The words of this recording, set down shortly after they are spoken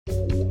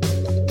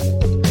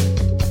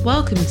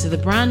Welcome to the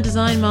Brand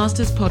Design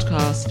Masters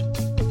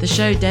podcast, the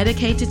show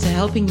dedicated to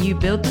helping you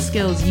build the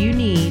skills you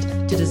need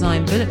to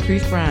design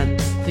bulletproof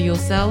brands for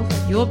yourself,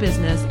 your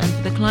business, and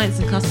for the clients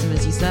and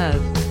customers you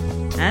serve.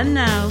 And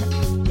now,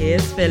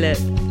 here's Philip.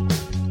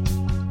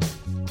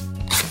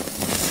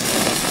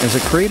 As a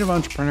creative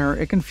entrepreneur,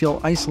 it can feel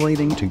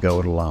isolating to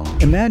go it alone.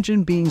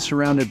 Imagine being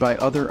surrounded by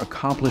other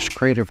accomplished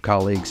creative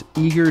colleagues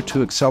eager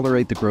to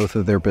accelerate the growth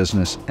of their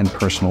business and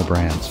personal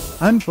brands.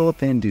 I'm Philip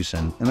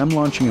VanDusen, and I'm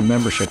launching a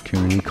membership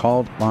community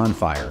called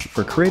Bonfire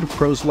for creative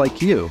pros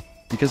like you,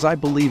 because I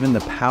believe in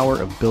the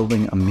power of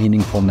building a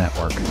meaningful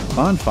network.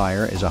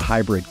 Bonfire is a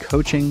hybrid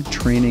coaching,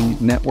 training,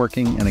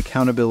 networking, and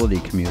accountability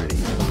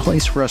community, a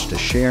place for us to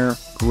share,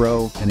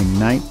 grow, and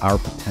ignite our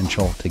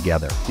potential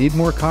together. Need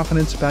more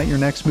confidence about your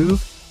next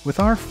move? With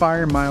our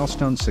FIRE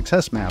Milestone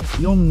Success Map,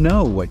 you'll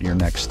know what your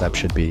next step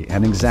should be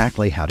and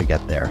exactly how to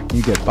get there.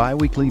 You get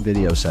bi-weekly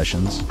video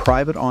sessions,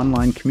 private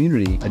online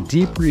community, a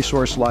deep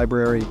resource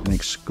library, and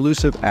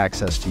exclusive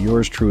access to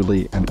yours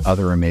truly and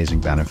other amazing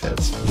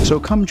benefits.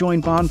 So come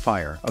join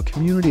Bonfire, a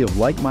community of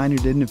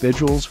like-minded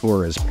individuals who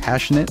are as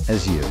passionate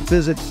as you.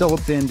 Visit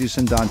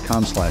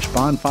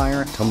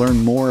philipvandusen.com/bonfire to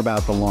learn more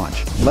about the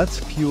launch. Let's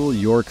fuel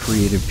your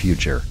creative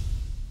future.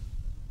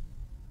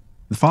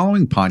 The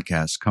following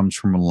podcast comes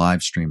from a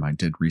live stream I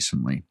did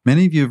recently.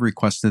 Many of you have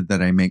requested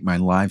that I make my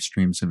live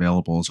streams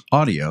available as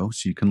audio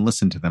so you can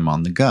listen to them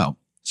on the go.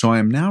 So I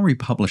am now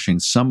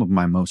republishing some of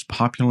my most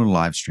popular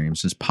live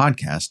streams as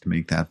podcasts to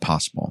make that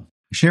possible.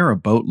 I share a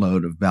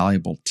boatload of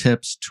valuable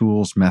tips,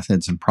 tools,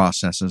 methods, and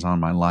processes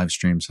on my live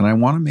streams, and I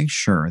want to make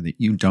sure that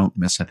you don't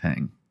miss a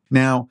thing.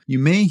 Now, you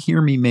may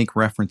hear me make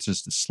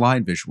references to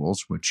slide visuals,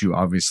 which you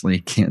obviously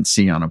can't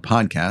see on a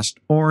podcast,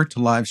 or to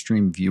live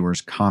stream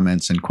viewers'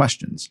 comments and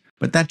questions.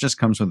 But that just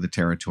comes with the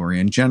territory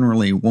and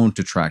generally won't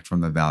detract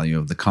from the value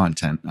of the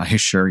content, I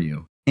assure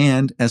you.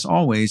 And as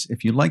always,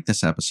 if you like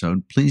this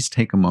episode, please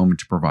take a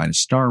moment to provide a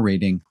star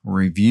rating or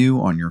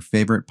review on your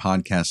favorite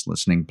podcast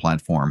listening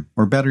platform.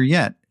 Or better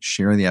yet,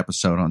 share the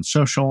episode on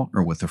social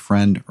or with a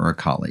friend or a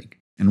colleague.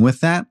 And with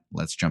that,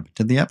 let's jump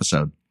into the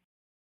episode.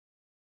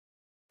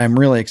 I'm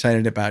really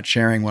excited about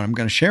sharing what I'm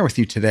going to share with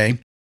you today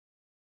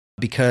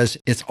because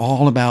it's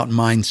all about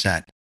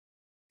mindset.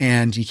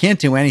 And you can't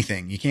do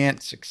anything. You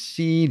can't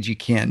succeed. You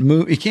can't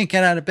move. You can't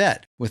get out of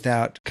bed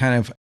without kind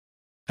of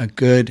a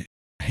good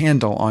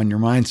handle on your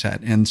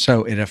mindset. And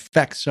so it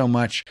affects so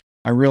much.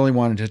 I really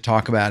wanted to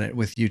talk about it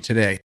with you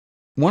today.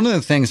 One of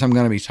the things I'm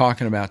going to be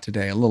talking about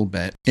today a little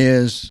bit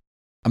is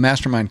a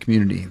mastermind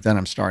community that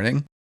I'm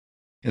starting.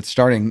 It's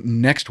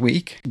starting next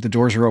week. The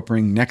doors are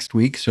opening next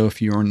week. So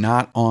if you're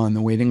not on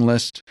the waiting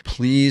list,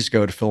 please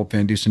go to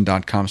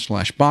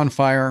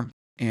philipvandusen.com/bonfire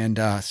and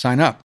sign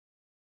up.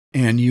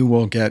 And you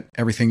will get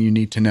everything you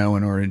need to know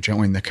in order to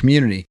join the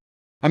community.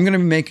 I'm going to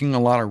be making a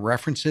lot of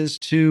references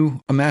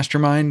to a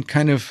mastermind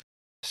kind of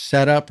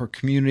setup or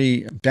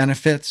community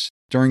benefits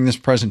during this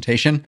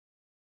presentation.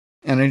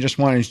 And I just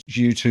wanted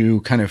you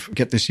to kind of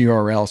get this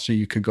URL so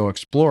you could go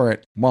explore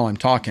it while I'm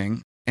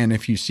talking. And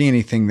if you see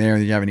anything there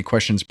that you have any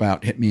questions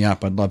about, hit me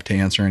up. I'd love to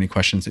answer any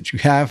questions that you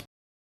have.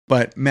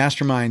 But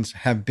masterminds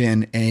have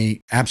been a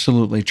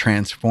absolutely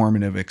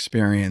transformative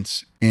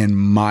experience in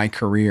my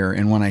career.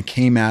 And when I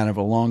came out of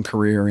a long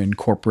career in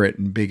corporate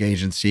and big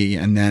agency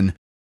and then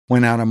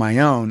went out on my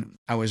own,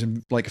 I was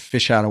like a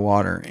fish out of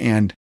water.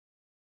 And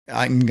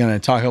I'm going to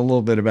talk a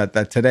little bit about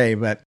that today.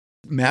 But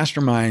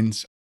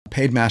masterminds,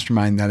 paid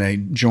mastermind that I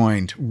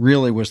joined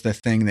really was the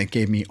thing that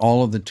gave me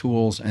all of the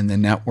tools and the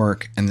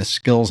network and the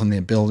skills and the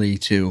ability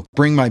to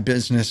bring my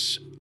business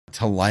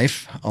to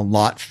life a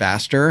lot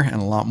faster and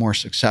a lot more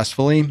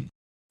successfully.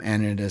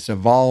 And it has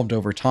evolved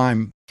over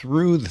time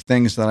through the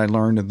things that I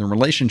learned and the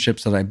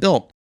relationships that I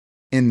built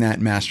in that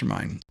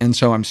mastermind. And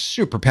so I'm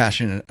super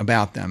passionate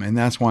about them. And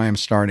that's why I'm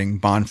starting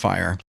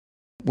Bonfire,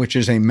 which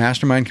is a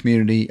mastermind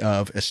community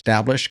of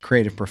established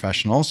creative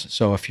professionals.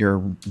 So if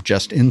you're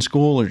just in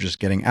school or just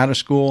getting out of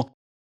school,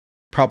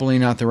 probably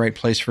not the right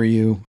place for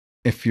you.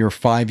 If you're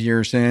 5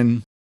 years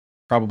in,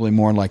 probably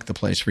more like the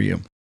place for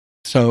you.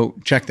 So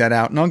check that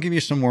out. And I'll give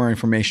you some more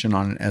information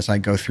on it as I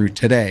go through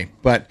today.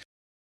 But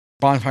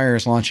Bonfire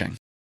is launching.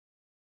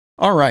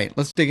 All right,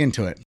 let's dig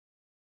into it.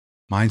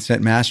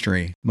 Mindset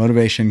mastery,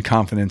 motivation,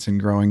 confidence, and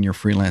growing your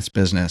freelance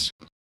business.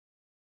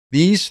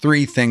 These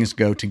three things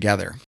go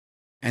together.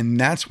 And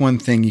that's one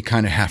thing you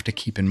kind of have to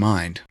keep in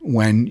mind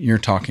when you're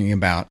talking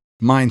about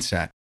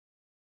mindset.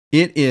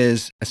 It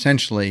is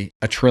essentially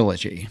a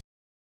trilogy,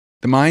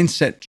 the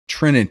mindset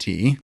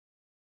trinity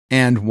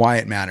and why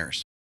it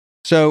matters.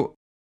 So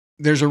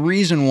there's a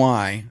reason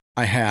why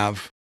I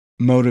have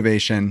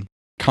motivation,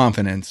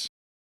 confidence,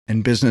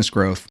 and business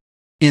growth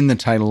in the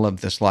title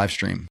of this live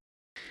stream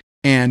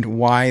and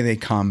why they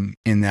come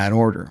in that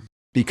order,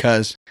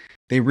 because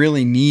they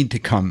really need to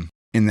come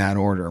in that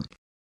order.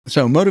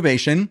 So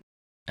motivation,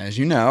 as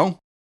you know,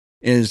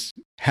 is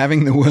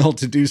having the will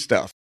to do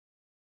stuff.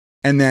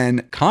 And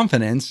then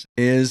confidence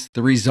is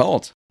the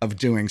result of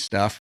doing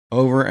stuff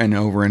over and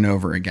over and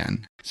over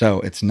again. So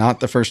it's not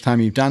the first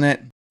time you've done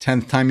it.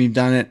 10th time you've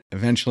done it,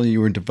 eventually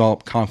you will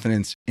develop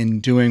confidence in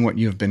doing what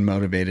you've been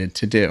motivated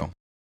to do.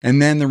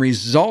 And then the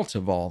result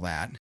of all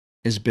that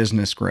is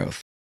business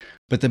growth.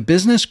 But the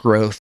business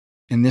growth,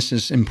 and this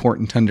is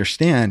important to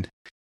understand,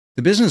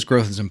 the business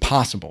growth is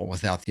impossible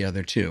without the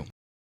other two.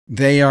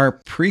 They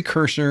are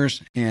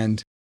precursors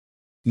and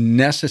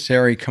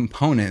necessary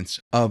components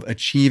of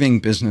achieving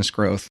business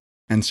growth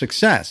and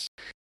success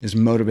is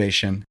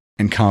motivation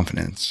and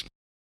confidence.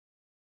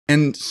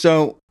 And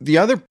so the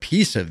other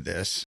piece of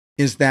this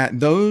is that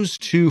those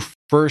two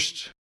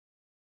first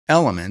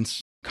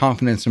elements,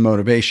 confidence and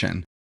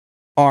motivation,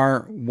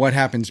 are what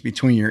happens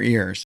between your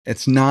ears.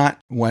 It's not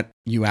what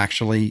you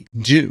actually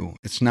do.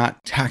 It's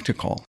not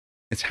tactical.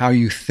 It's how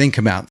you think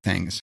about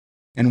things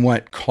and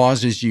what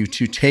causes you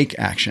to take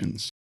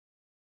actions.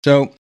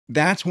 So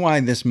that's why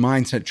this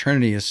mindset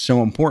trinity is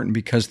so important,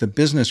 because the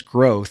business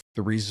growth,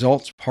 the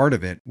results part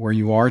of it, where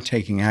you are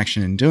taking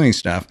action and doing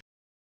stuff,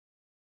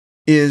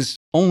 is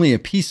only a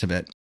piece of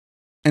it.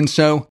 And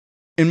so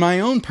in my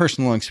own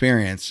personal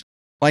experience,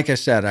 like I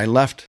said, I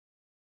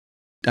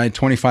had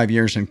 25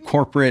 years in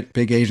corporate,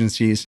 big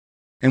agencies.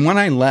 And when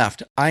I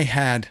left, I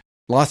had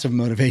lots of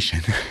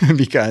motivation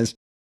because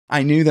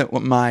I knew that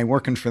my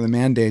working for the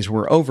man days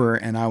were over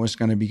and I was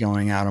going to be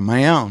going out on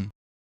my own.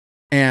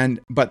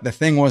 But the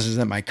thing was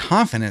that my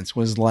confidence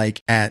was like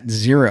at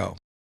zero,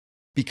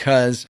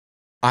 because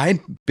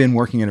I'd been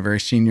working at a very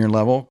senior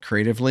level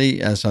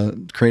creatively as a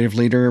creative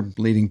leader,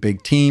 leading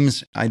big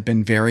teams. I'd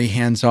been very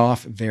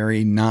hands-off,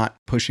 very not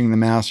pushing the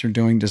mouse or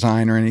doing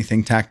design or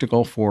anything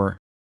tactical for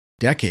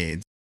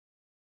decades.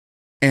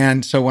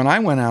 And so when I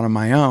went out on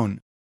my own,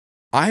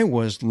 I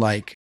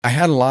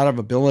had a lot of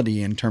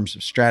ability in terms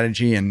of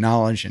strategy and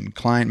knowledge and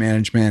client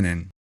management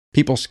and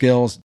people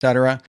skills,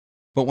 etc.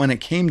 But when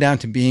it came down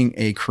to being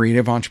a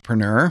creative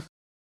entrepreneur,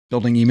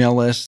 building email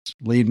lists,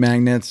 lead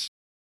magnets,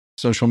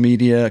 social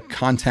media,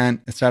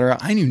 content, etc.,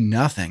 I knew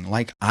nothing.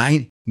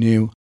 I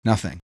knew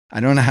nothing. I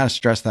don't know how to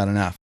stress that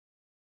enough.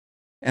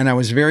 And I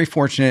was very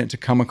fortunate to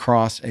come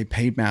across a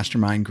paid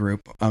mastermind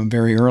group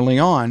very early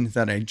on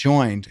that I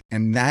joined.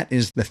 And that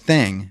is the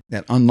thing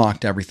that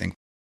unlocked everything.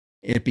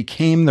 It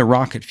became the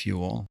rocket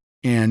fuel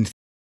and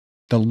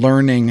the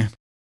learning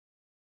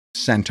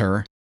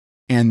center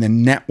and the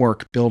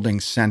network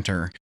building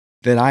center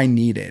that I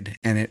needed.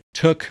 And it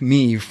took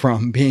me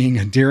from being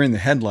a deer in the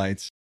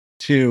headlights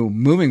to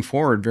moving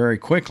forward very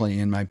quickly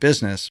in my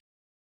business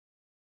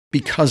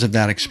because of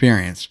that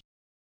experience.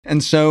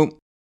 And so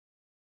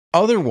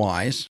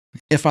otherwise,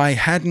 if I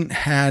hadn't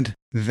had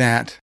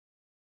that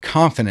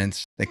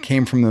confidence that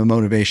came from the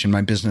motivation,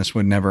 my business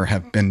would never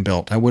have been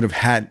built. I would have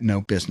had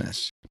no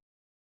business.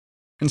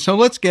 And so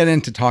let's get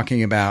into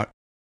talking about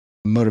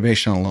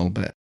motivation a little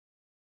bit.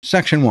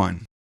 Section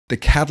 1, the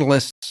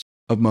catalysts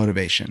of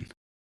motivation.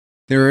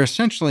 There are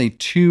essentially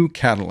two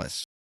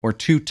catalysts or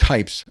two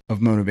types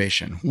of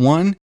motivation.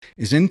 One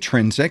is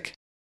intrinsic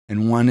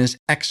and one is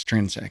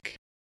extrinsic.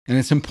 And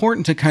it's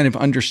important to kind of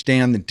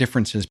understand the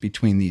differences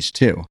between these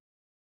two.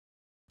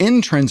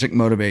 Intrinsic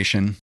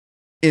motivation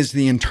is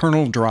the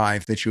internal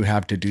drive that you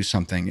have to do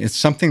something. It's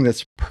something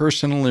that's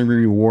personally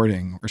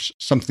rewarding or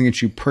something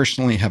that you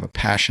personally have a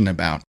passion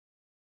about.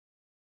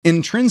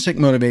 Intrinsic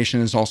motivation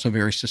is also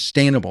very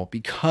sustainable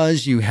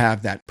because you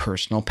have that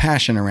personal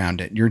passion around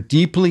it. You're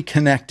deeply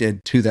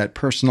connected to that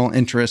personal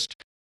interest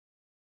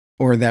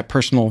or that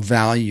personal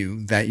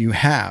value that you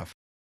have.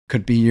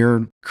 Could be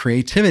your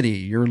creativity,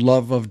 your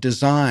love of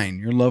design,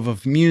 your love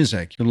of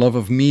music, your love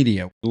of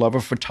media, your love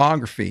of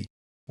photography,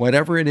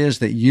 whatever it is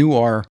that you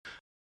are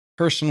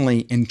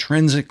personally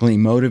intrinsically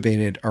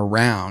motivated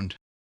around.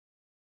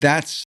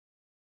 That's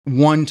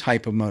one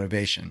type of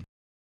motivation.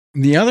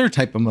 The other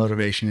type of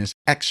motivation is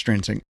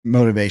extrinsic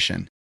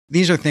motivation.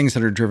 These are things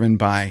that are driven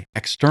by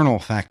external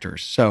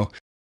factors. So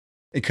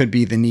it could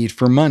be the need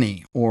for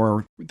money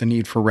or the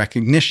need for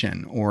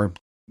recognition or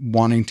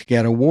wanting to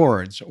get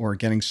awards or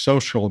getting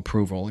social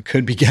approval. It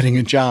could be getting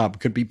a job, it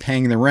could be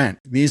paying the rent.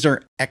 These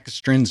are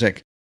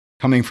extrinsic,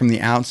 coming from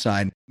the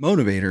outside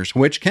motivators,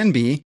 which can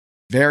be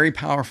very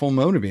powerful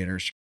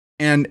motivators.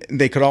 And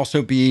they could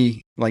also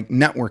be like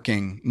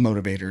networking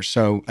motivators.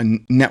 So a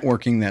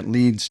networking that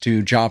leads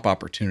to job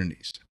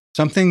opportunities,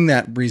 something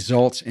that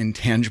results in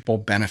tangible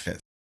benefits.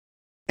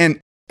 And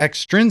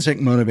extrinsic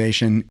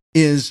motivation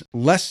is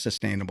less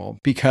sustainable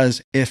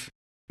because if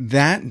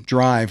that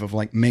drive of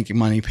like making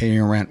money,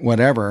 paying rent,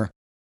 whatever,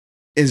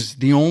 is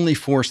the only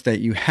force that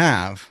you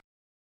have,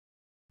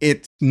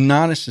 it's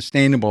not as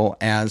sustainable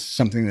as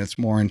something that's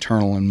more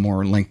internal and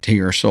more linked to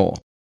your soul.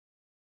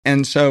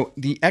 And so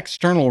the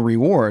external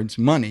rewards,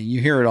 money,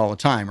 you hear it all the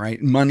time,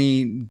 right?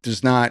 Money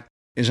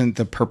isn't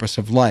the purpose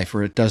of life,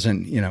 or it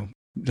doesn't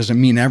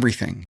mean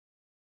everything.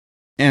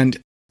 And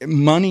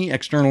money,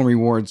 external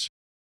rewards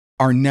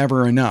are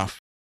never enough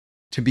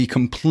to be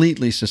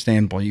completely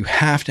sustainable. You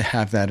have to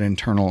have that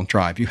internal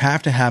drive. You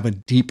have to have a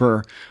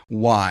deeper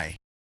why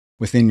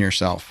within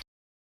yourself.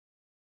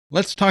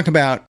 Let's talk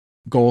about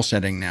goal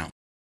setting now.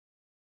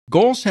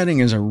 Goal setting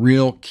is a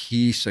real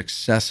key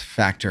success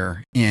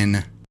factor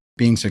in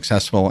being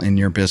successful in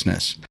your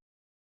business.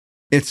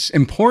 it's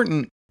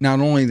important not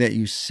only that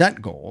you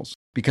set goals,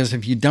 because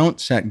if you don't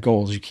set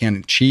goals, you can't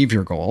achieve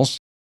your goals,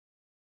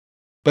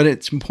 but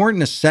it's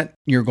important to set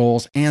your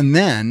goals and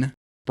then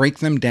break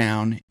them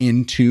down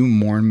into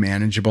more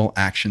manageable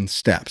action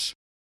steps.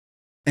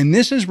 And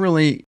this is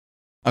really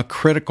a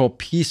critical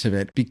piece of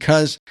it,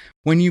 because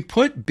when you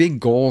put big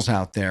goals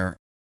out there,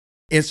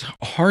 it's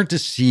hard to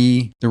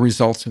see the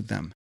results of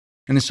them.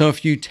 And so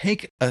if you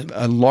take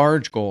a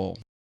large goal,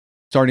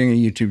 starting a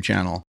YouTube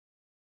channel,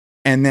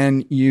 and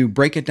then you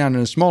break it down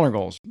into smaller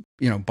goals,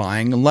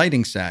 buying a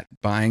lighting set,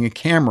 buying a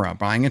camera,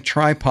 buying a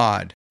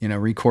tripod,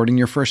 recording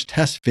your first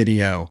test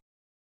video,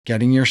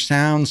 getting your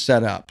sound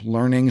set up,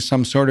 learning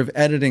some sort of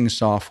editing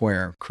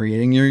software,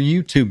 creating your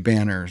YouTube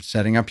banner,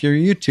 setting up your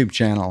YouTube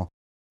channel,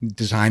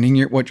 designing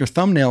what your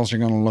thumbnails are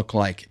going to look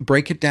like.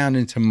 Break it down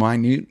into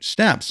minute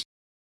steps,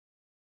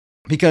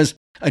 because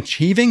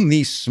achieving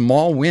these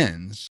small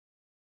wins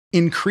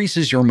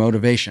increases your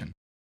motivation.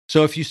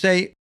 So if you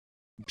say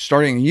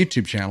starting a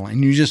YouTube channel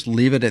and you just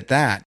leave it at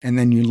that, and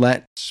then you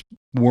let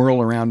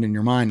swirl around in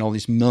your mind all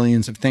these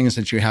millions of things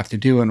that you have to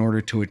do in order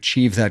to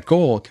achieve that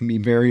goal, it can be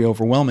very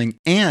overwhelming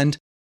and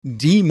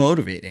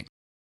demotivating.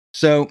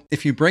 So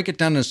if you break it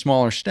down into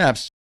smaller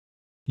steps,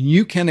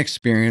 you can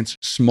experience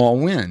small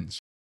wins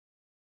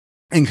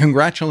and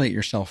congratulate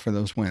yourself for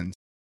those wins.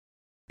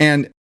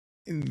 And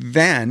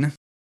then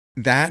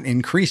that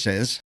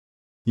increases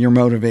your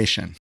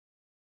motivation.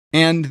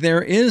 And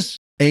there is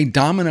a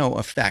domino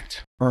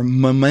effect or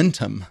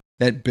momentum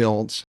that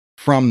builds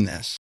from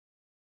this.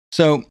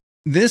 So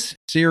this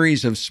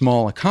series of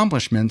small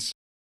accomplishments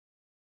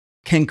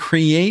can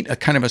create a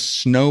kind of a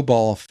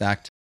snowball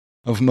effect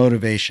of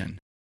motivation.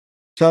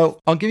 So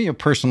I'll give you a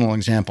personal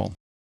example.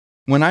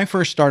 When I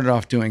first started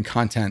off doing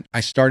content,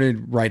 I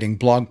started writing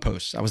blog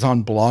posts. I was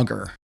on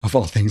Blogger, of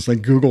all things,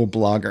 like Google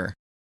Blogger.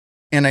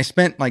 And I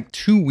spent like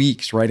 2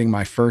 weeks writing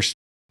my first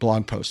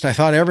blog post. I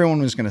thought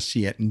everyone was going to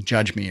see it and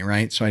judge me,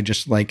 right? So I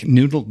just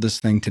noodled this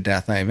thing to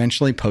death. I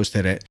eventually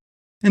posted it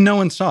and no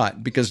one saw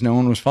it because no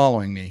one was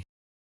following me.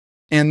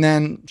 And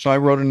then, so I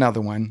wrote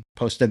another one,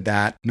 posted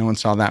that. No one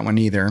saw that one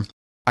either.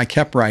 I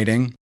kept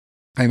writing.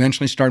 I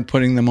eventually started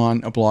putting them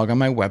on a blog on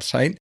my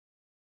website.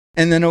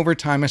 And then over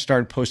time, I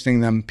started posting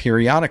them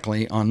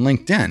periodically on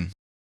LinkedIn.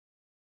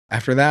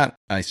 After that,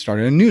 I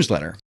started a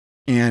newsletter,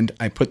 and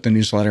I put the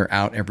newsletter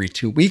out every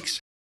 2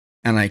 weeks.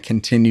 And I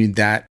continued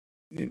that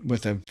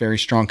with a very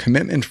strong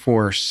commitment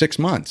for 6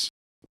 months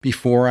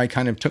before I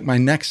kind of took my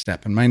next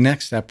step. And my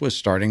next step was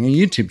starting a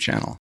YouTube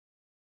channel.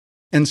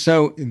 And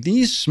so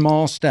these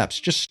small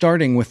steps, just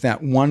starting with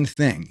that one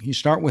thing, you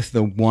start with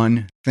the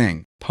one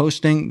thing,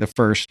 posting the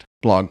first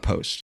blog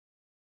post.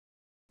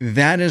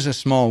 That is a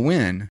small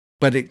win,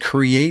 but it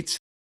creates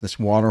this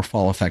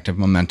waterfall effect of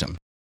momentum.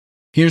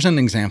 Here's an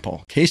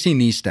example. Casey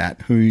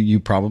Neistat, who you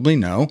probably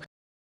know,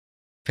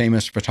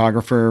 famous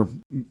photographer,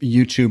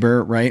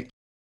 YouTuber, right?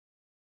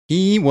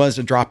 He was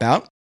a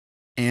dropout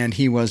and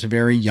he was a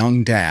very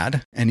young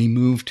dad, and he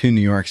moved to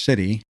New York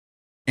City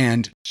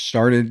and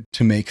started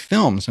to make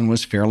films and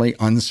was fairly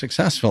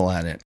unsuccessful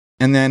at it.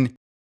 And then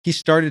he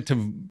started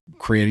to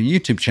create a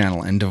YouTube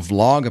channel and to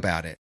vlog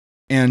about it.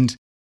 And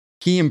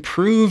he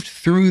improved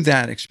through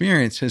that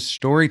experience. His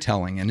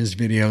storytelling and his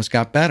videos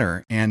got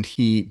better. And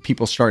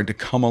people started to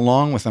come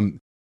along with him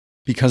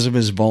because of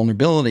his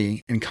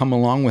vulnerability and come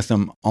along with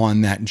him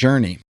on that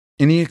journey.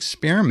 And he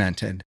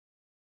experimented.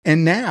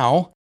 And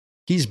now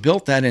he's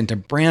built that into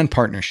brand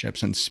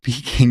partnerships and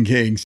speaking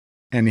gigs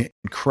and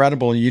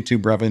incredible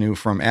YouTube revenue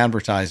from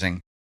advertising.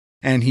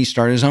 And he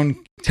started his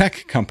own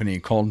tech company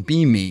called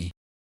BeMe.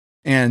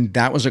 And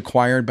that was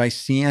acquired by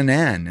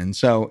CNN. And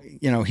so,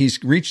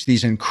 he's reached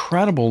these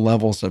incredible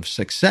levels of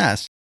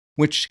success,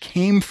 which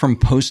came from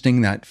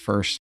posting that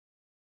first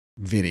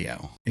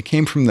video. It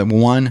came from the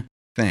one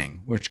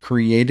thing, which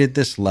created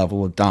this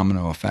level of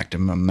domino effect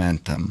of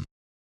momentum.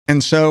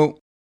 And so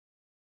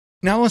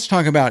now let's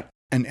talk about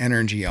an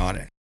energy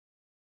audit.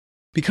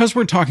 Because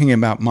we're talking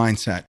about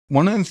mindset,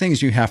 one of the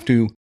things you have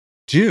to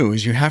do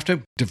is you have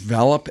to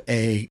develop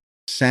a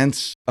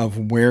sense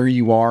of where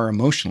you are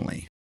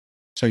emotionally,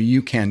 so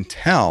you can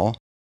tell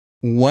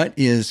what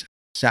is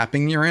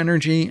sapping your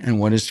energy and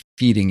what is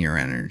feeding your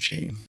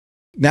energy.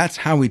 That's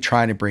how we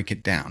try to break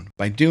it down.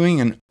 By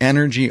doing an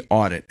energy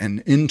audit,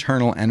 an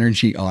internal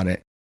energy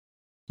audit,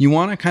 you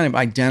want to kind of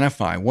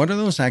identify what are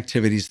those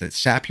activities that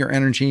sap your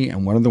energy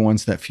and what are the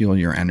ones that fuel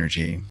your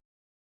energy.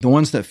 The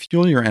ones that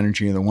fuel your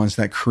energy are the ones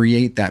that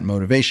create that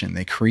motivation.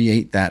 They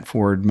create that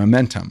forward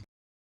momentum.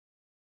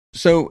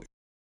 So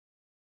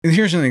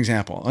here's an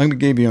example. I'm going to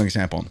give you an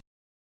example.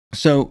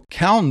 So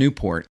Cal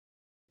Newport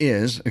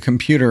is a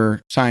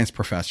computer science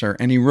professor,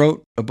 and he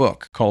wrote a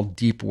book called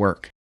Deep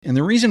Work. And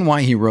the reason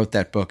why he wrote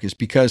that book is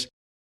because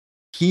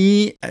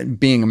he,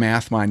 being a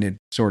math-minded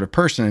sort of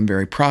person and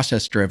very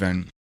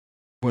process-driven,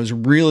 was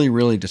really,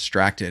 really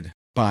distracted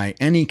by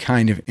any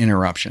kind of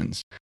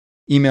interruptions.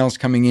 Emails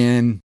coming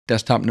in,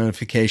 desktop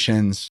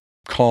notifications,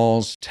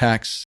 calls,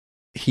 texts.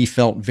 He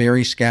felt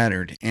very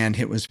scattered, and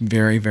it was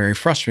very, very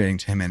frustrating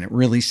to him, and it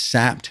really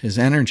sapped his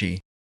energy.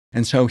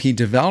 And so he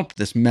developed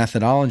this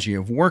methodology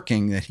of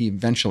working that he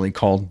eventually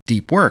called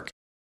deep work.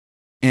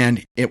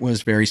 And it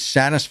was very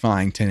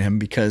satisfying to him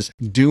because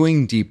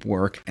doing deep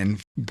work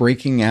and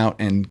breaking out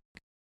and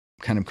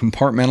kind of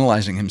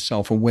compartmentalizing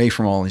himself away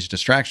from all these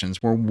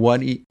distractions were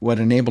what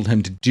enabled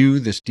him to do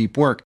this deep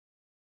work.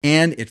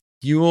 And it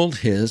fueled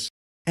his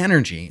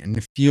energy and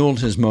it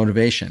fueled his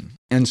motivation.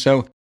 And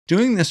so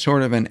doing this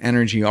sort of an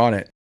energy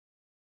audit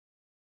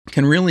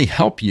can really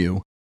help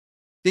you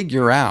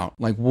figure out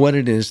like what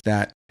it is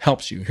that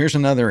helps you. Here's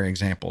another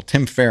example.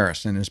 Tim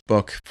Ferriss in his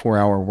book,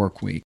 4-Hour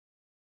Workweek.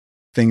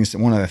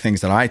 One of the things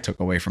that I took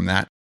away from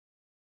that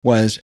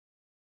was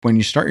when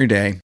you start your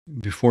day,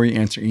 before you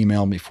answer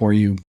email, before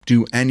you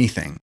do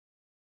anything,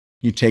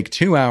 you take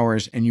 2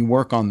 hours and you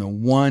work on the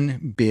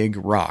one big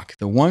rock,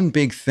 the one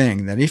big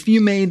thing that if you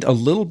made a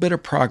little bit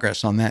of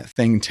progress on that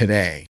thing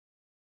today,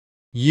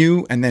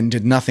 and then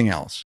did nothing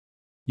else,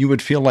 you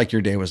would feel like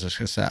your day was a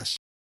success.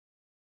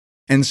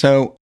 And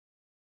so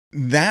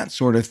that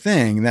sort of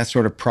thing, that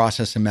sort of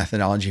process and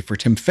methodology for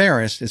Tim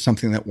Ferriss is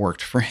something that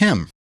worked for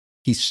him.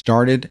 He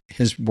started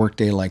his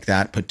workday like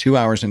that, put 2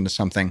 hours into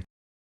something,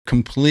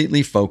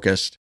 completely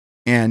focused.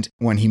 And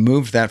when he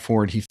moved that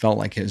forward, he felt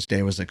like his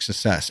day was a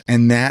success.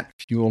 And that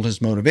fueled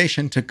his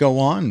motivation to go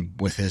on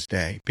with his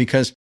day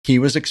because he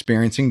was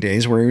experiencing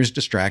days where he was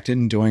distracted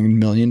and doing a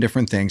million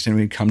different things. And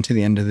we'd come to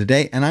the end of the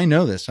day. And I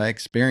know this, I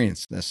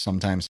experience this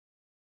sometimes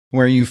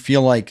where you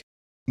feel like,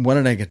 what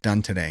did I get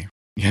done today?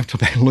 You have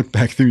to look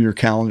back through your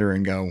calendar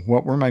and go,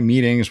 what were my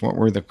meetings? What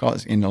were the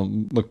calls?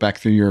 Look back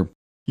through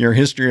your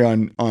history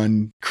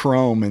on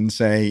Chrome and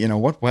say,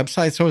 what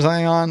websites was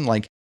I on?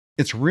 Like,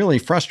 it's really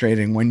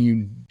frustrating when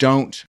you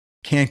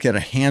can't get a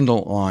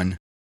handle on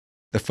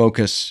the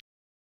focus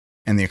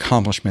and the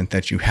accomplishment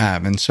that you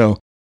have. And so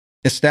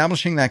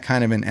establishing that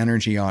kind of an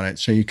energy audit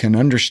so you can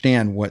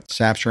understand what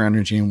saps your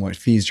energy and what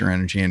feeds your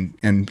energy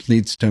and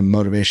leads to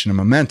motivation and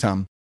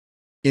momentum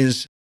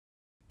is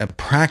a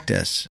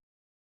practice,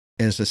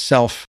 is a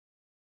self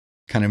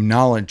kind of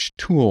knowledge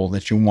tool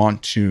that you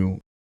want to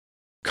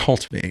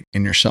cultivate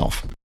in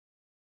yourself.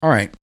 All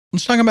right,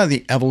 let's talk about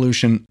the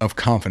evolution of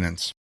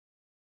confidence.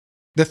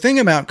 The thing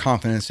about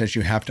confidence that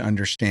you have to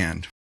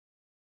understand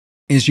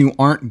is you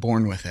aren't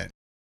born with it.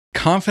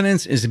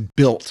 Confidence is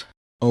built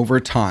over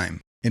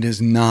time. It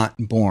is not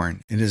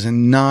born. It is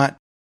not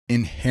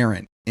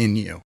inherent in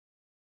you.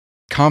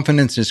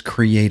 Confidence is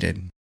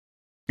created.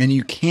 And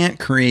you can't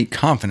create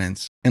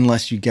confidence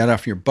unless you get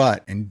off your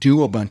butt and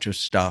do a bunch of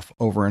stuff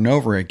over and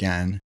over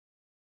again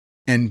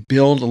and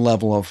build a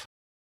level of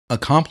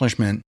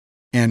accomplishment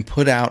and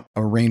put out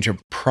a range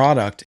of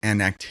product and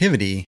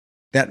activity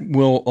that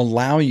will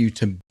allow you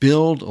to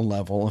build a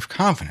level of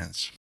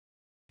confidence.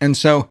 And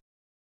so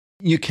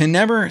you can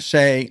never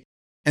say,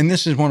 and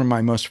this is one of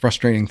my most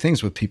frustrating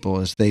things with people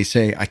is they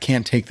say, I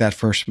can't take that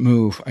first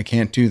move. I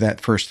can't do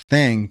that first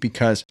thing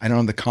because I don't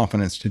have the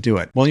confidence to do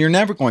it. Well, you're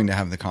never going to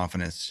have the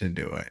confidence to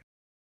do it.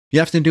 You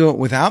have to do it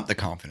without the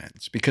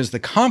confidence because the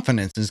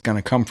confidence is going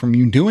to come from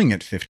you doing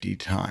it 50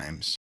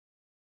 times.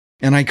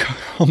 And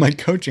all my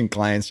coaching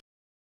clients,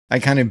 I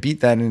kind of beat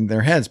that into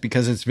their heads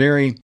because it's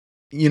very,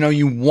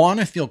 you want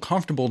to feel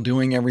comfortable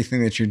doing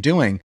everything that you're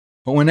doing.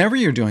 But whenever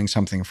you're doing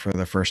something for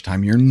the first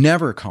time, you're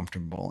never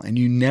comfortable and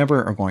you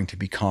never are going to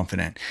be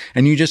confident.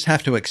 And you just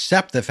have to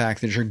accept the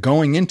fact that you're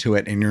going into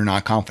it and you're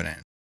not confident.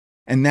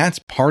 And that's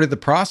part of the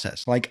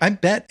process. Like, I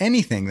bet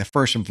anything, the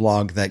first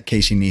vlog that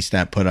Casey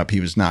Neistat put up, he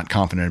was not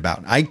confident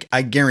about.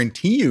 I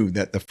guarantee you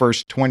that the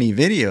first 20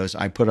 videos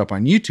I put up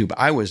on YouTube,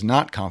 I was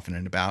not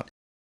confident about.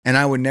 And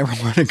I would never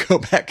want to go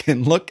back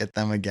and look at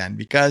them again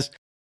because,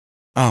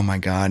 oh my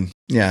God,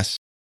 yes,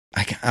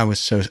 I'm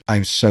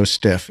so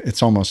stiff.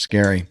 It's almost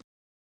scary.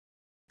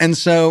 And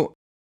so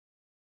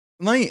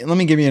let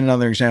me give you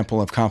another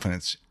example of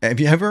confidence. Have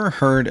you ever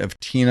heard of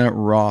Tina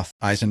Roth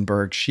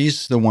Eisenberg?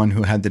 She's the one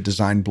who had the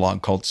design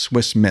blog called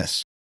Swiss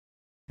Miss.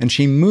 And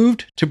she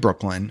moved to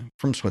Brooklyn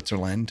from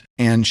Switzerland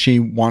and she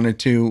wanted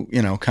to,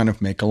 kind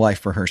of make a life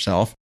for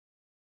herself.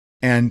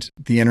 And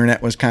the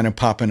internet was kind of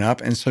popping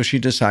up. And so she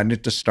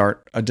decided to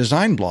start a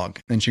design blog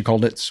and she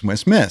called it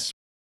Swiss Miss.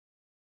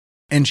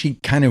 And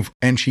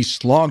she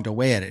slogged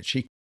away at it.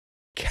 She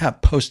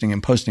kept posting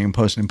and posting and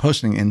posting and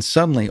posting. And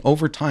suddenly,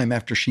 over time,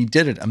 after she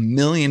did it 1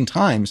 million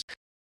times,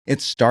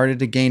 it started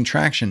to gain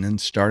traction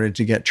and started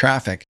to get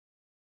traffic.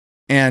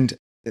 And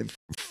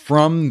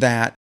from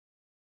that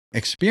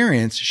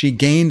experience, she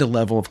gained a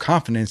level of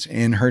confidence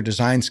in her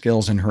design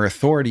skills and her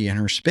authority in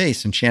her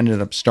space. And she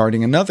ended up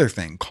starting another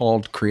thing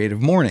called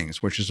Creative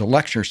Mornings, which is a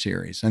lecture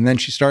series. And then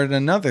she started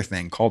another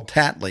thing called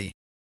Tattly,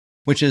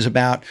 which is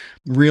about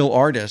real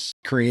artists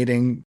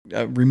creating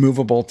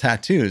removable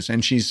tattoos.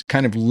 And she's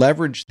kind of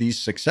leveraged these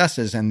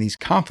successes and these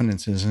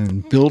confidences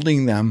and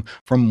building them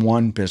from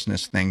one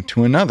business thing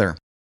to another.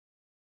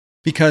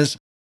 Because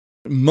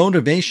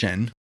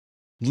motivation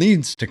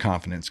leads to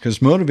confidence,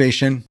 because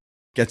motivation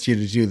gets you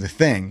to do the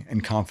thing,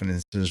 and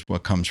confidence is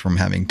what comes from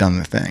having done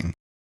the thing.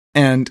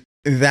 And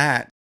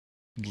that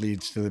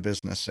leads to the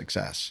business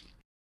success.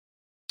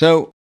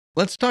 So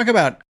let's talk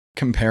about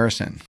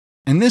comparison.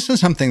 And this is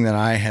something that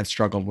I had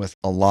struggled with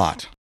a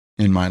lot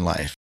in my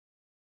life.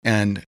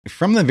 And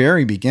from the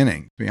very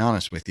beginning, to be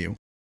honest with you,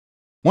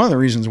 one of the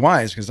reasons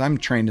why is because I'm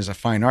trained as a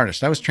fine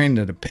artist. I was trained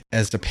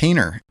as a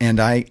painter, and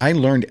I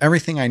learned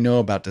everything I know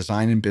about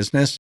design and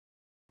business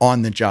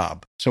on the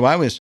job. So I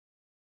was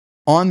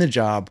on the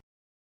job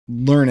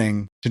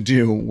learning to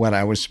do what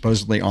I was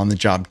supposedly on the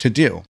job to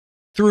do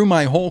through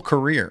my whole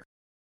career.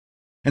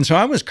 And so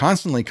I was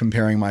constantly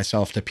comparing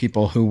myself to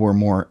people who were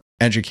more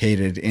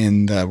educated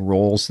in the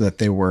roles that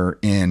they were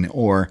in,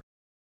 or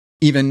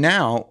even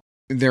now,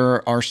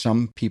 there are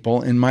some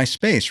people in my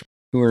space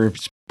who are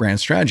brand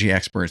strategy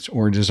experts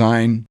or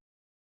design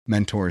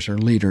mentors or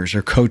leaders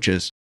or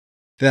coaches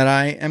that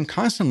I am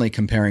constantly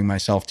comparing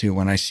myself to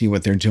when I see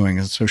what they're doing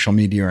on social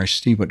media, or I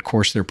see what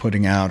course they're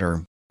putting out,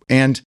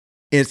 and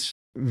it's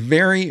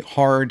very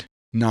hard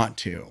not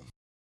to.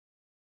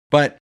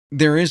 But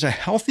there is a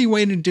healthy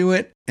way to do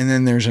it, and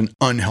then there's an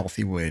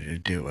unhealthy way to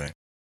do it.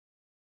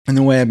 And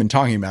the way I've been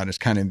talking about is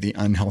kind of the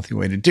unhealthy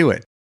way to do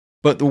it.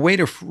 But the way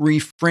to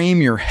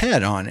reframe your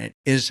head on it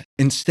is,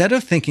 instead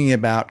of thinking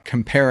about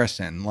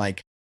comparison,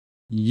 like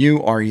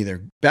you are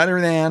either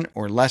better than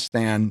or less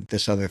than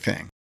this other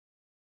thing,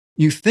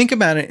 you think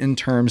about it in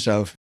terms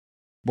of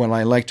what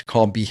I like to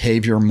call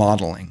behavior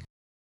modeling.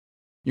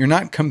 You're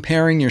not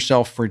comparing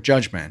yourself for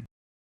judgment.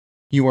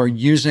 You are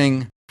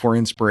using for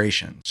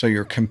inspiration. So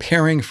you're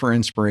comparing for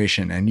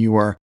inspiration, and you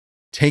are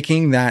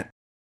taking that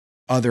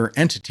other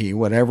entity,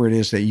 whatever it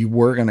is that you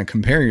were going to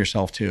compare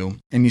yourself to,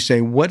 and you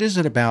say, what is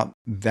it about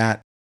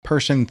that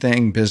person,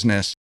 thing,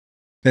 business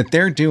that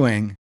they're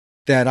doing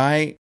that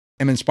I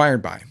am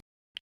inspired by,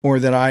 or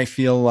that I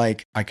feel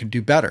like I could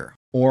do better,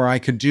 or I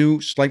could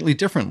do slightly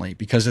differently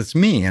because it's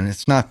me and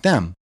it's not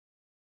them.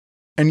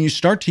 And you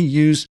start to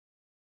use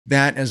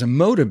that as a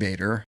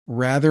motivator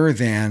rather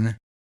than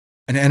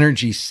an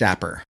energy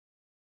sapper.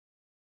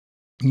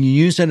 You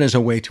use it as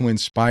a way to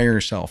inspire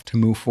yourself to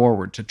move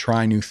forward, to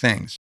try new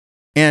things.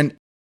 And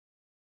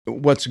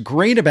what's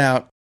great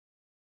about,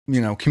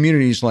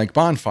 communities like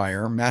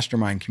Bonfire,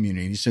 mastermind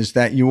communities, is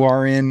that you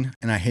are in,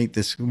 and I hate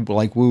this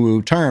like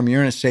woo-woo term,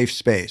 you're in a safe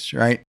space,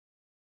 right?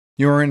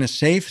 You're in a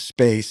safe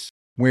space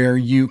where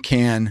you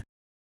can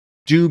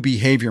do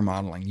behavior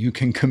modeling. You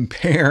can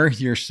compare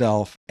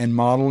yourself and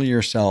model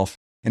yourself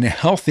in a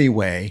healthy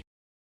way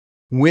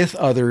with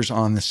others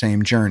on the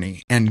same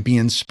journey, and be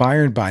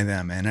inspired by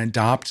them and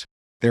adopt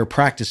their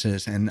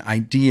practices and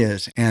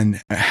ideas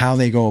and how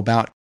they go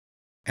about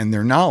and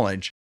their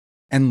knowledge,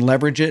 and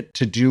leverage it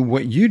to do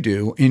what you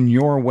do in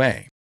your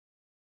way.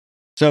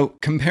 So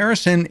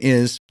comparison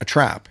is a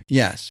trap,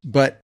 yes,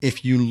 but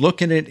if you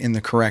look at it in the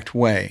correct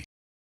way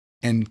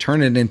and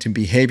turn it into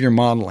behavior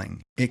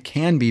modeling, it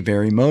can be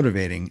very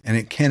motivating, and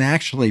it can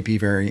actually be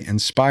very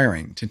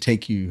inspiring to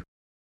take you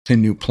to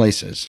new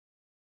places.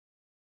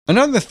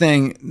 Another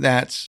thing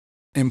that's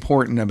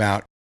important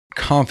about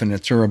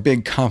confidence, or a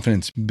big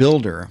confidence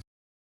builder,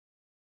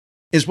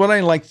 is what I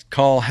like to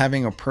call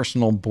having a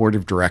personal board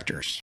of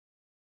directors.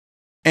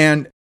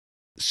 And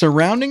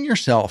surrounding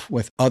yourself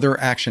with other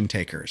action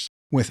takers,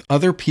 with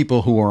other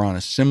people who are on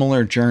a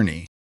similar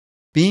journey,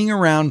 being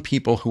around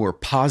people who are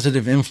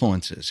positive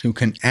influences, who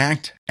can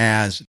act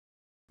as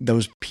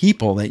those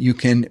people that you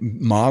can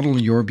model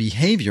your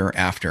behavior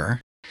after,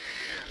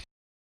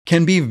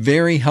 can be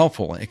very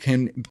helpful. It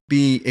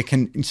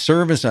can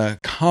serve as a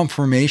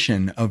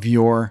confirmation of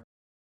your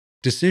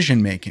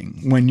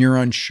decision-making when you're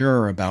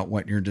unsure about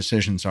what your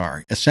decisions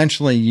are.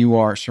 Essentially, you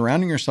are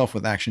surrounding yourself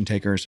with action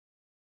takers.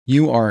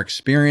 You are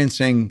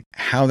experiencing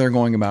how they're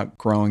going about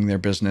growing their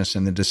business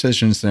and the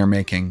decisions they're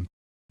making,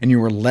 and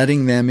you are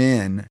letting them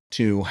in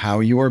to how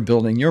you are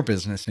building your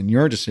business and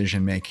your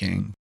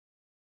decision-making,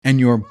 and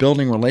you're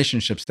building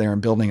relationships there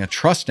and building a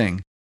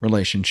trusting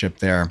relationship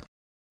there.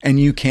 And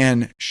you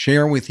can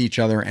share with each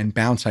other and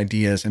bounce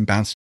ideas and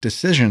bounce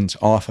decisions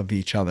off of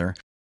each other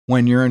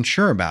when you're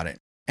unsure about it.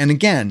 And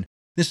again,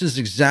 this is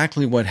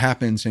exactly what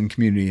happens in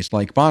communities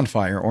like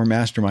Bonfire or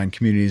mastermind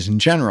communities in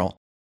general,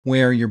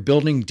 where you're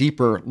building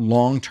deeper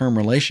long-term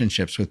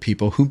relationships with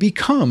people who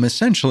become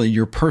essentially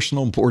your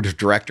personal board of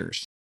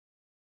directors.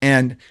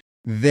 And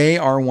they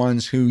are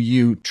ones who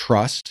you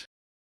trust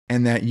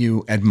and that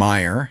you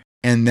admire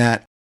and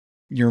that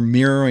you're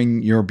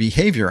mirroring your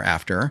behavior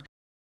after.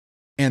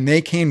 And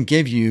they can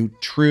give you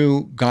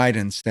true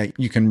guidance that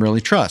you can really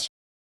trust.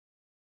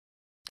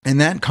 And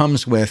that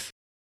comes with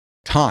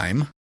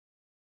time,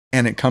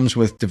 and it comes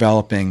with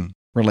developing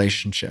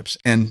relationships.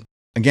 And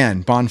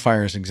again,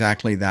 Bonfire is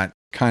exactly that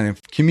kind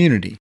of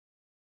community.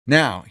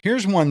 Now,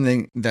 here's one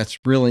thing that's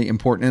really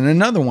important, and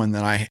another one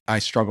that I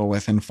struggle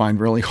with and find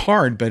really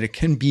hard, but it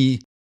can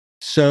be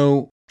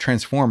so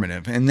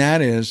transformative, and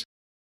that is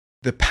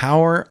the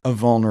power of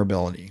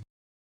vulnerability.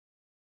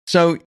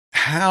 So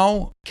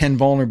how can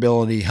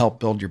vulnerability help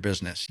build your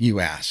business, you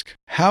ask?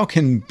 How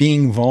can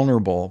being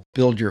vulnerable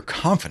build your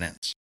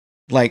confidence?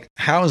 Like,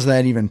 how is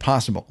that even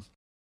possible?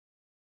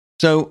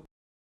 So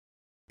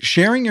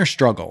sharing your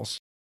struggles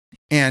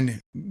and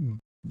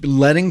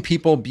letting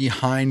people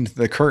behind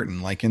the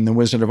curtain, like in The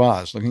Wizard of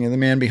Oz, looking at the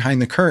man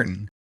behind the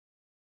curtain,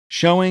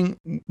 showing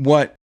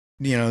what,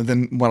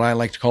 what I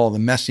like to call the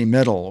messy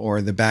middle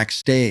or the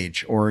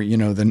backstage or,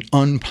 the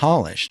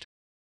unpolished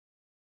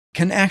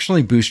can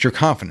actually boost your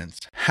confidence.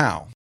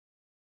 How?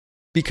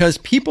 Because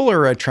people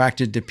are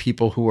attracted to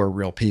people who are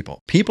real people.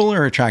 People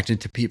are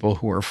attracted to people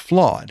who are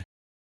flawed.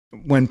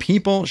 When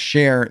people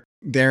share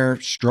their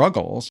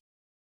struggles,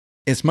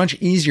 it's much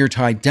easier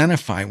to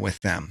identify with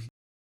them.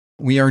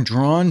 We are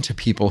drawn to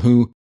people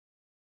who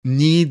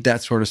need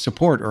that sort of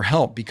support or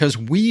help because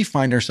we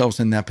find ourselves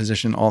in that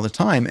position all the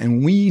time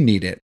and we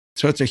need it.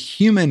 So it's a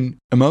human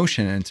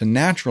emotion and it's a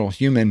natural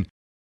human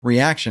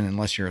reaction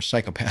unless you're a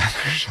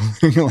psychopath or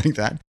something like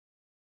that.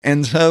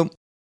 And so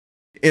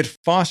it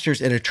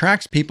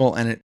attracts people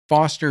and it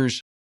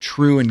fosters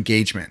true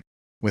engagement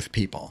with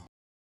people.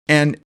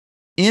 And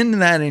in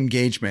that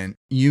engagement,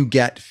 you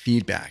get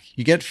feedback.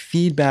 You get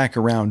feedback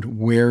around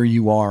where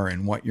you are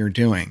and what you're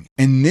doing.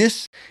 And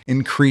this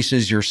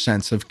increases your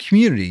sense of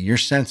community, your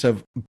sense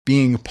of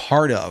being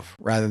part of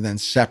rather than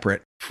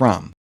separate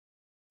from.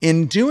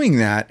 In doing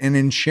that and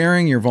in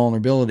sharing your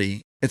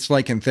vulnerability, it's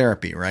like in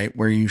therapy, right?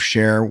 Where you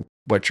share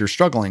what you're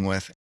struggling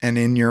with. And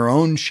in your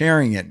own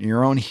sharing it, in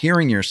your own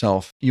hearing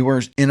yourself, you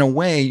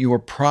are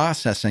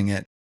processing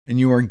it and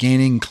you are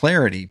gaining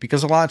clarity.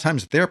 Because a lot of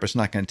times a therapist's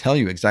not going to tell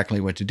you exactly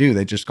what to do.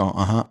 They just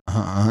go,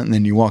 and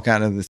then you walk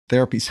out of this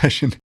therapy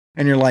session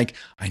and you're like,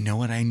 I know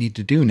what I need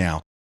to do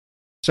now.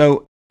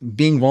 So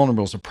being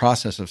vulnerable is a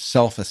process of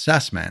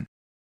self-assessment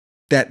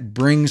that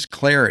brings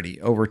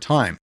clarity over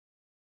time.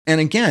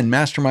 And again,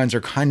 masterminds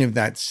are kind of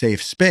that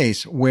safe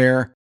space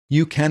where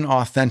you can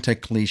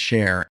authentically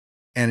share.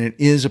 And it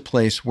is a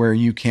place where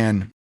you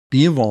can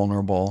be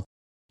vulnerable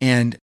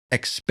and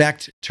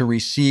expect to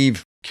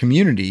receive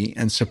community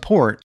and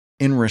support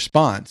in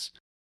response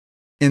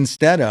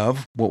instead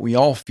of what we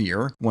all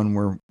fear when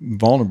we're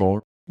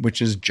vulnerable,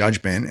 which is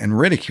judgment and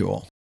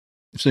ridicule.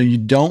 So you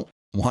don't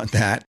want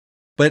that.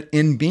 But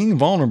in being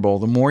vulnerable,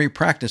 the more you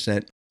practice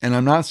it, and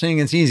I'm not saying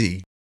it's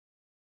easy,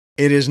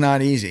 it is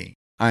not easy.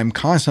 I'm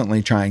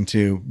constantly trying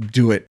to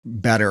do it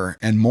better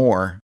and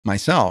more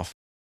myself.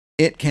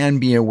 It can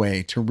be a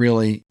way to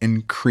really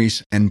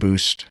increase and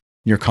boost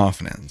your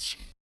confidence.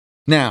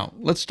 Now,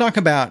 let's talk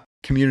about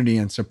community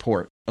and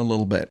support a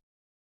little bit.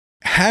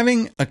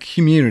 Having a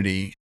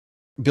community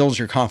builds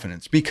your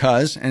confidence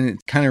because, and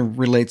it kind of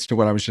relates to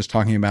what I was just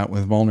talking about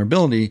with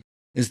vulnerability,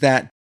 is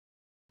that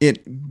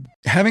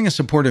having a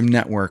supportive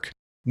network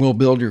will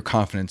build your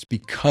confidence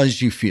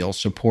because you feel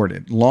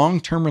supported.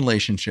 Long-term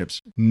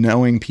relationships,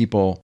 knowing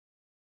people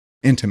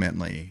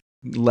intimately,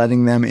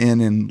 letting them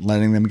in and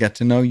letting them get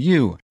to know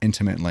you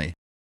intimately.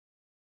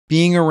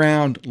 Being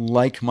around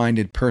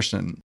like-minded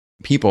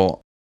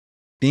people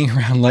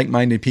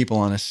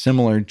on a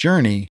similar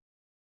journey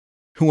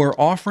who are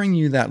offering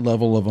you that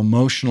level of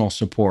emotional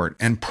support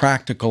and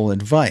practical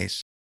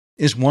advice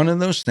is one of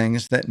those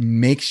things that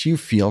makes you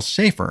feel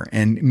safer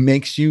and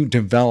makes you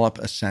develop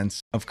a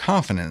sense of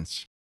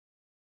confidence.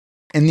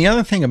 And the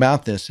other thing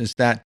about this is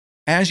that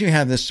as you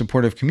have this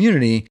supportive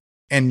community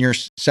and you're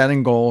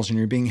setting goals and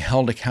you're being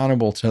held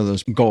accountable to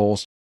those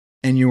goals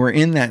and you are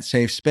in that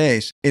safe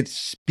space, it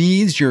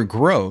speeds your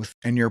growth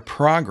and your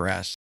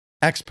progress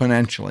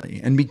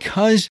exponentially. And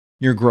because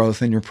your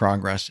growth and your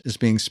progress is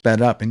being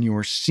sped up and you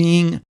are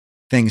seeing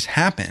things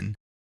happen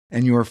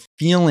and you are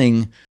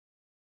feeling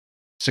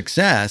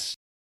success,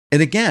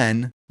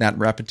 that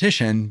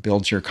repetition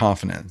builds your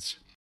confidence.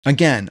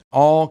 Again,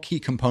 all key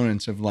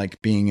components of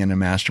being in a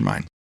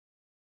mastermind.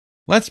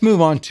 Let's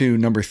move on to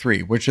number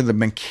 3, which are the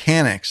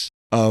mechanics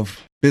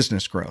of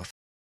business growth.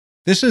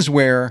 This is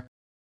where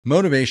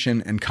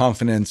motivation and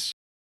confidence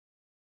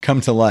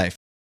come to life,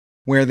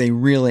 where they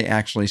really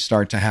actually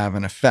start to have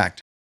an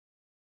effect.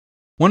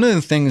 One of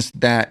the things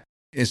that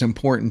is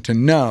important to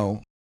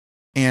know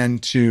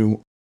and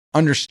to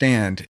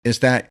understand is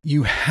that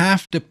you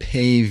have to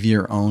pave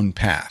your own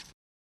path.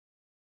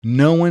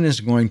 No one is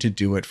going to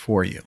do it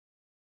for you.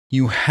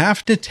 You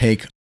have to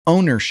take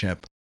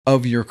ownership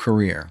of your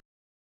career.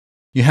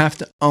 You have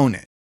to own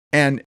it.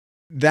 And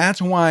that's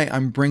why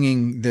I'm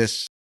bringing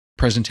this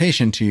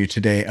presentation to you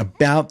today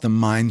about the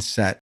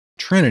mindset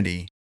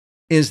trinity,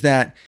 is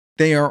that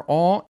they are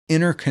all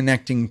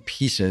interconnecting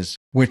pieces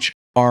which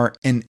are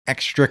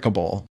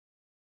inextricable.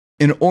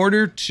 In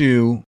order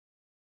to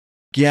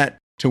get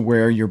to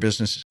where your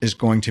business is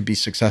going to be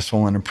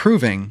successful and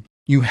improving,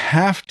 you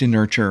have to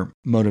nurture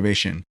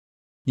motivation.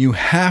 You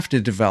have to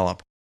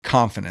develop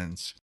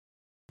confidence,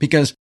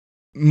 because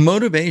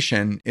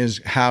motivation is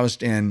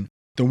housed in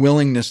the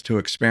willingness to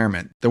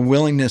experiment, the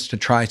willingness to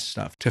try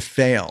stuff, to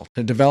fail,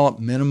 to develop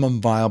minimum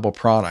viable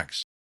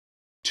products,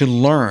 to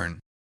learn.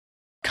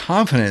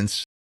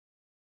 Confidence,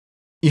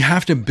 you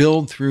have to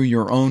build through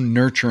your own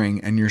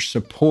nurturing and your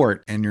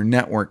support and your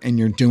network, and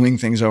you're doing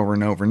things over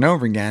and over and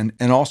over again,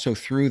 and also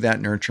through that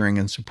nurturing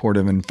and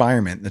supportive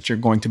environment that you're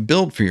going to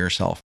build for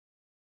yourself.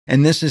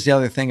 And this is the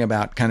other thing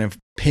about kind of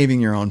paving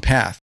your own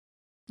path.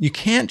 You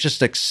can't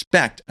just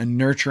expect a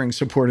nurturing,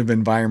 supportive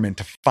environment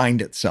to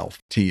find itself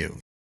to you.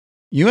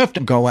 You have to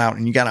go out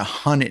and you got to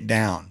hunt it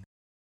down.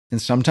 And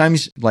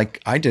sometimes,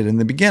 like I did in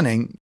the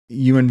beginning,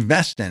 you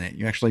invest in it.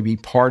 You actually be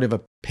part of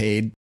a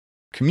paid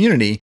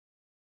community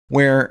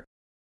where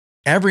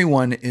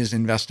everyone is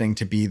investing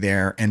to be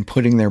there and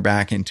putting their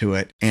back into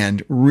it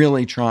and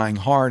really trying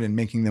hard and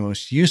making the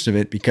most use of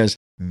it because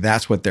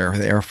that's what they're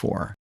there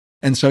for.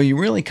 And so you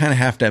really kind of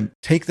have to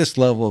take this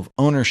level of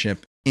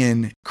ownership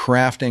in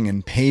crafting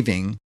and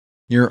paving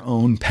your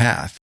own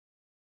path.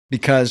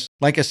 Because,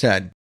 like I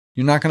said,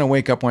 you're not going to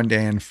wake up one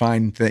day and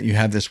find that you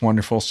have this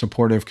wonderful,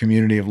 supportive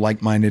community of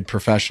like-minded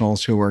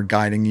professionals who are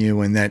guiding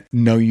you and that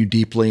know you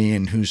deeply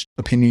and whose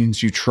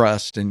opinions you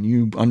trust and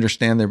you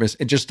understand their business.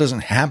 It just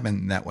doesn't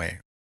happen that way.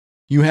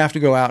 You have to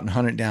go out and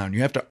hunt it down.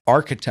 You have to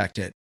architect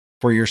it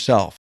for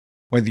yourself,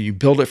 whether you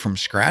build it from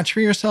scratch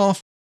for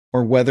yourself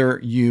or whether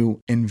you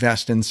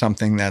invest in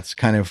something that's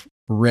kind of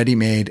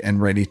ready-made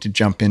and ready to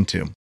jump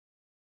into.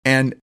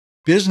 And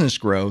business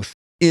growth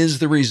is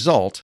the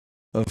result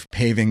of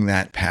paving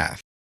that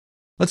path.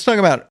 Let's talk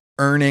about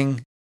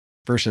earning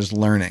versus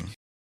learning.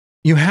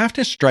 You have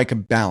to strike a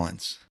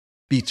balance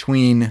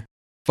between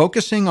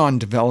focusing on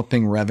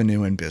developing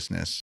revenue and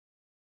business,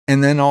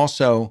 and then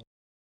also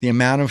the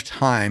amount of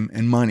time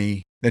and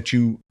money that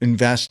you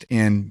invest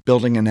in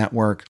building a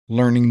network,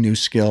 learning new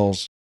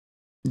skills,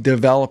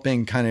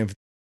 developing kind of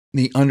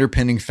the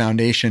underpinning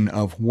foundation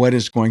of what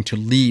is going to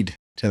lead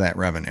to that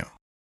revenue.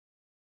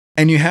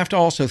 And you have to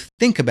also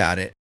think about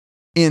it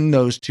in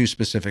those two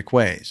specific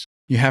ways.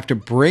 You have to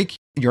break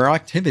your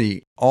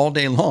activity all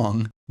day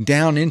long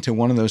down into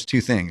one of those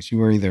two things.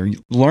 You are either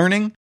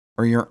learning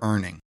or you're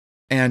earning.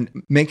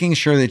 And making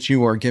sure that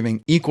you are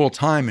giving equal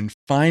time and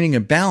finding a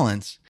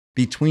balance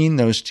between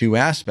those two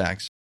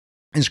aspects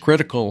is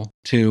critical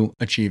to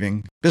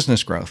achieving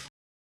business growth.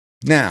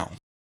 Now,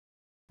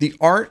 the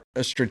art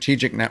of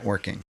strategic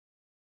networking.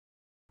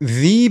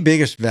 The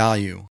biggest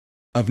value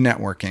of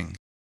networking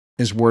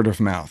is word of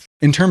mouth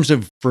in terms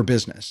of for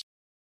business.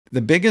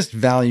 The biggest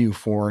value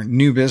for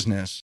new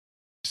business,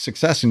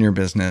 success in your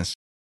business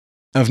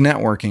of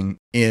networking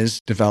is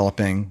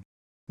developing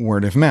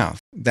word of mouth.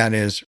 That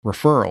is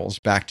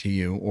referrals back to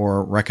you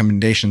or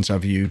recommendations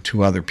of you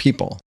to other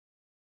people.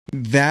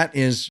 That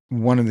is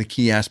one of the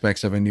key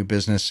aspects of a new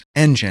business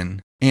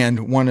engine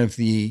and one of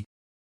the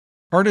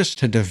hardest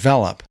to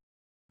develop,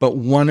 but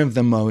one of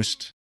the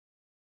most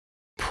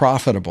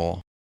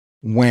profitable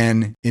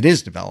when it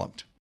is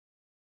developed.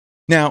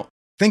 Now,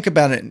 think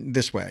about it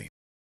this way.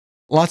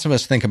 Lots of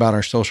us think about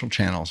our social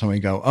channels and we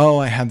go, oh,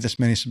 I have this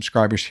many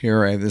subscribers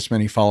here. I have this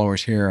many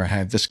followers here. I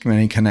have this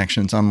many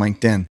connections on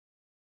LinkedIn.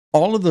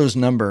 All of those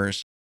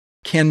numbers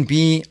can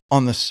be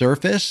on the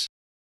surface,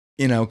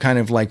 kind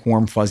of like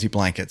warm, fuzzy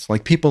blankets,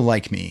 like people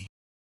like me.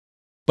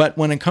 But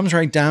when it comes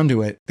right down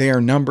to it, they are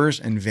numbers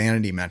and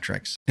vanity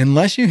metrics.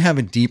 Unless you have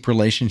a deep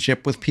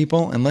relationship with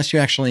people, unless you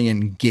actually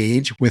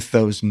engage with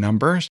those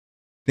numbers,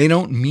 they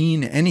don't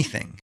mean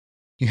anything.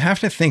 You have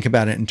to think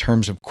about it in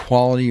terms of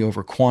quality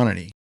over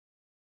quantity.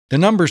 The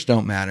numbers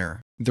don't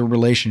matter. The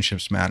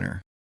relationships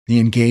matter. The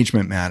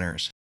engagement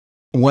matters.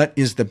 What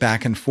is the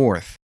back and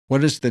forth?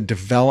 What is the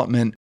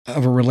development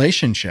of a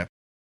relationship?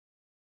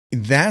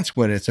 That's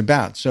what it's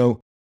about. So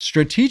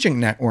strategic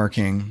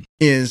networking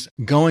is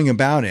going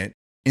about it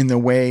in the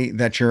way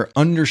that you're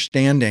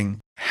understanding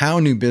how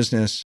new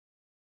business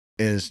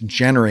is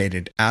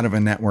generated out of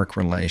a network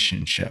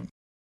relationship.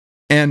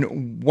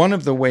 And one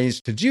of the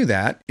ways to do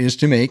that is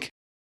to make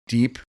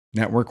deep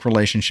network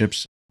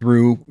relationships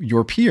through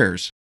your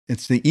peers.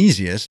 It's the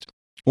easiest,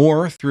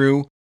 or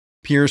through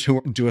peers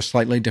who do a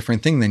slightly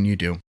different thing than you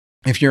do.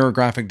 If you're a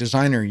graphic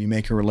designer, you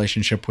make a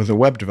relationship with a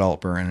web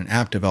developer and an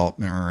app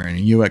developer and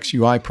a UX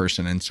UI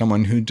person and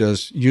someone who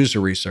does user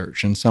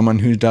research and someone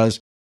who does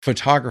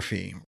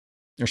photography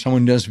or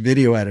someone who does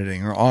video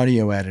editing or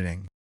audio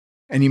editing.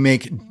 And you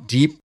make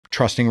deep,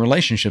 trusting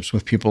relationships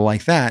with people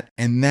like that.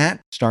 And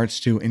that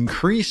starts to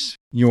increase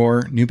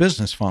your new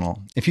business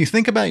funnel. If you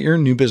think about your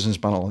new business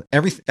funnel,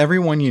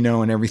 everyone you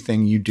know and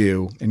everything you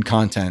do in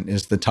content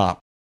is the top.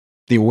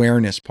 The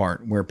awareness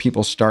part where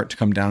people start to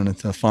come down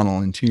into the funnel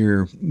into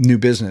your new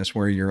business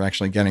where you're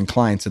actually getting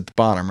clients at the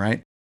bottom,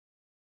 right?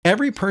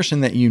 Every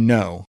person that you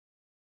know,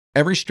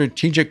 every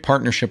strategic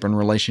partnership and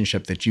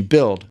relationship that you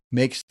build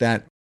makes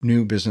that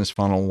new business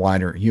funnel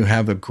wider. You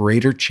have a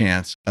greater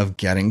chance of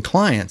getting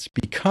clients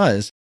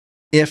because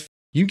if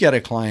you get a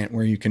client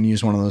where you can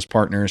use one of those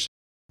partners,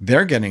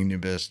 they're getting new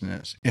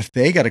business. If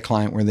they get a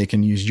client where they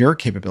can use your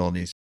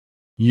capabilities,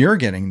 you're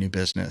getting new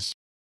business.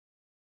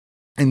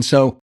 And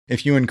so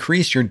if you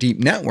increase your deep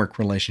network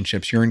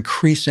relationships, you're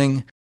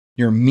increasing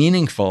your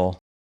meaningful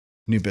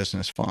new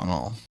business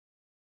funnel.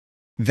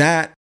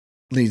 That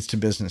leads to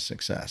business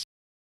success.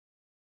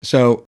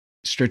 So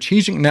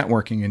strategic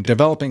networking and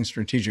developing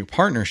strategic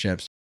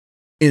partnerships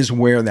is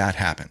where that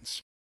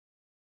happens.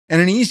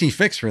 And an easy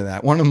fix for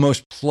that, one of the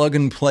most plug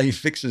and play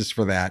fixes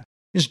for that,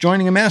 is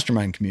joining a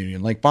mastermind community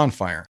like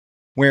Bonfire,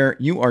 where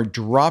you are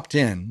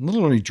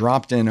literally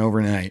dropped in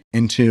overnight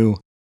into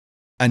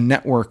a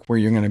network where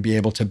you're going to be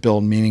able to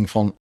build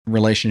meaningful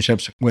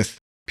relationships with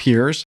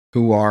peers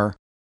who are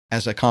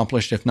as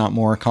accomplished, if not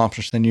more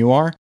accomplished than you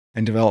are,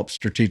 and develop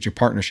strategic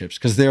partnerships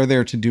because they're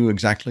there to do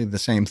exactly the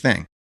same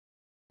thing.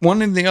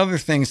 One of the other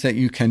things that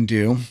you can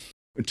do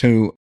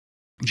to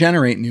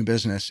generate new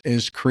business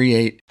is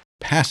create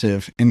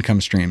passive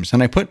income streams.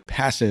 And I put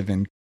passive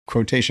in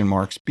quotation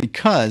marks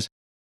because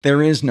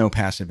there is no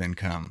passive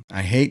income.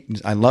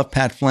 I love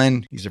Pat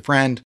Flynn. He's a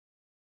friend,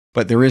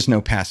 but there is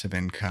no passive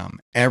income.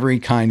 Every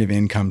kind of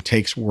income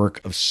takes work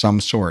of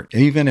some sort,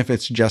 even if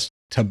it's just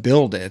to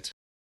build it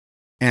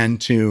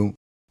and to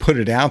put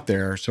it out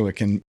there so it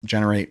can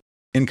generate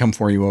income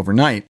for you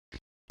overnight.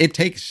 It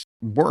takes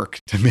work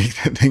to make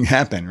that thing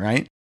happen,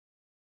 right?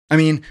 I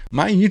mean,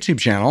 my YouTube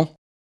channel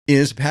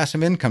is a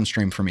passive income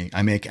stream for me.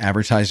 I make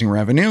advertising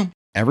revenue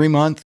every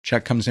month.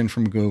 Check comes in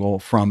from Google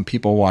from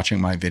people watching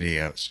my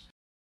videos.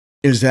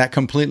 Is that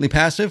completely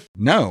passive?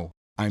 No.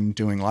 I'm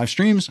doing live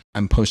streams.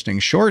 I'm posting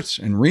shorts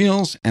and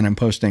reels, and I'm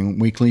posting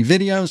weekly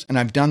videos. And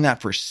I've done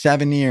that for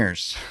 7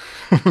 years,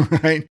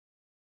 right?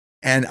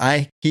 And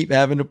I keep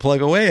having to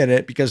plug away at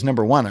it because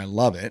number one, I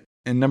love it.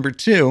 And number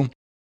two,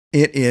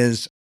 it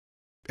is,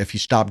 if you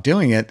stop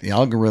doing it, the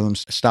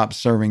algorithms stop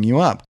serving you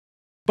up.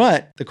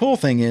 But the cool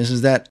thing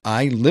is that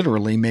I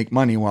literally make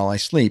money while I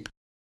sleep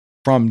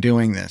from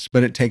doing this,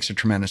 but it takes a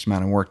tremendous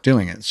amount of work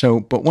doing it.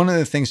 But one of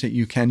the things that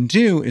you can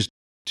do is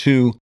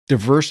to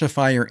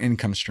diversify your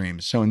income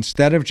streams. So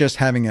instead of just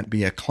having it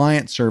be a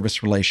client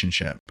service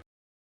relationship,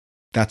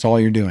 that's all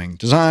you're doing.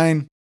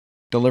 Design,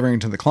 delivering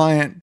to the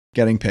client,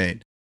 getting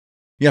paid.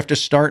 You have to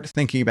start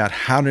thinking about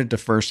how to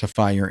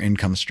diversify your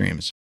income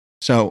streams.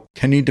 So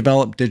can you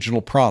develop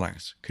digital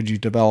products? Could you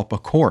develop a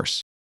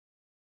course?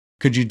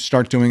 Could you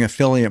start doing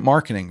affiliate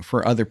marketing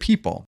for other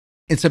people?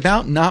 It's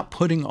about not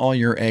putting all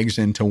your eggs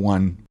into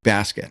one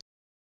basket.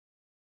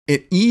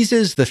 It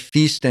eases the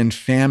feast and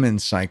famine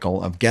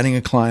cycle of getting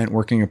a client,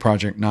 working a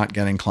project, not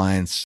getting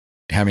clients,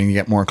 having to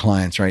get more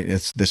clients, right?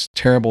 It's this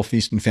terrible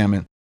feast and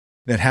famine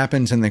that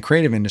happens in the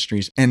creative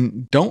industries.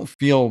 And don't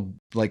feel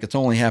like it's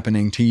only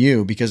happening to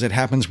you because it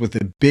happens with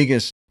the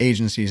biggest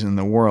agencies in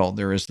the world.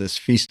 There is this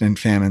feast and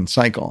famine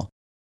cycle.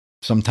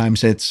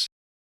 Sometimes it's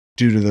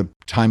due to the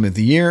time of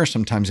the year.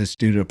 Sometimes it's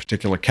due to a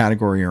particular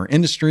category or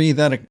industry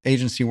that an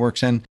agency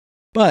works in.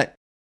 But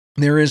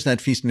there is that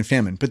feast and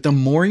famine. But the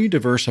more you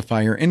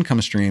diversify your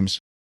income streams,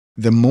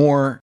 the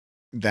more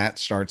that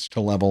starts to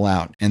level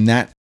out. And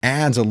that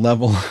adds a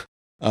level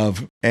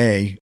of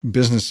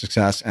business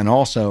success and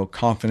also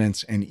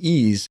confidence and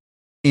ease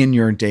in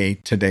your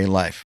day-to-day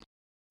life.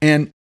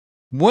 And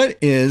what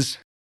is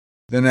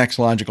the next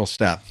logical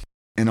step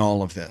in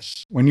all of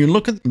this? When you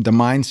look at the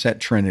mindset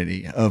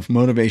trinity of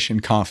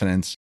motivation,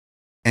 confidence,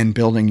 and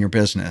building your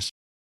business,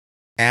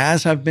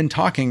 as I've been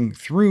talking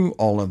through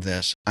all of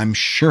this, I'm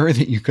sure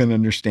that you can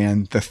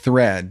understand the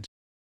thread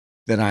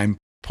that I'm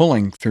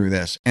pulling through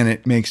this, and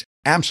it makes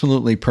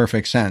absolutely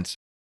perfect sense.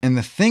 And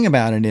the thing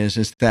about it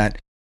is that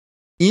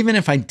even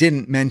if I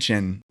didn't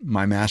mention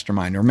my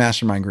mastermind or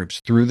mastermind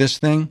groups through this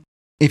thing,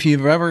 if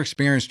you've ever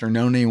experienced or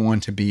known anyone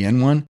to be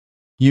in one,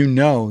 you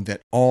know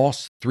that all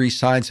three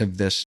sides of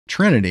this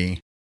trinity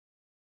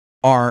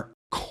are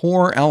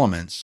core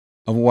elements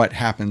of what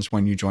happens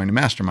when you join a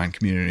mastermind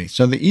community.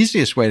 So the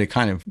easiest way to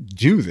kind of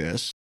do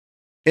this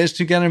is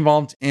to get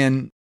involved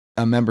in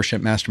a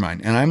membership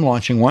mastermind. And I'm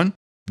launching one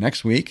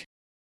next week.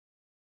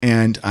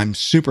 And I'm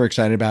super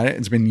excited about it.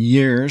 It's been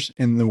years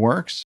in the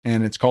works,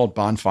 and it's called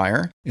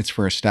Bonfire. It's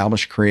for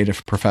established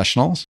creative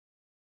professionals.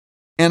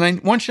 And I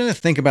want you to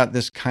think about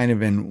this kind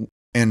of in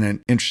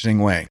an interesting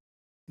way.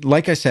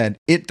 Like I said,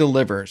 it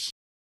delivers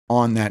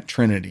on that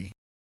trinity: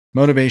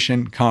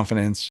 motivation,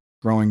 confidence,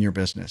 growing your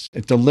business.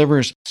 It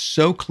delivers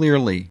so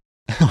clearly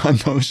on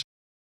those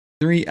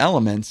three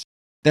elements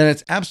that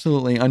it's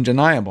absolutely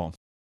undeniable.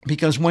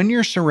 Because when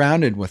you're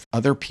surrounded with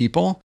other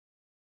people,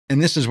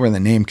 and this is where the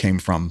name came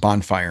from,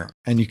 Bonfire,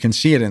 and you can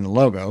see it in the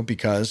logo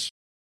because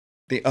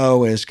the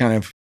O is kind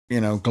of,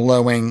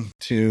 glowing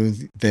to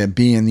the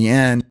B in the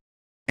end,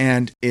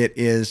 and it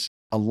is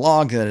a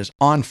log that is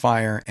on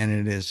fire,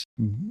 and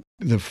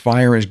the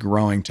fire is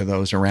growing to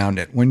those around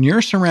it. When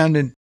you're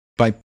surrounded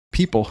by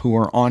people who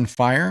are on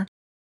fire,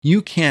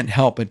 you can't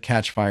help but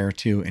catch fire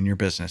too in your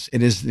business.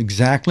 It is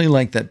exactly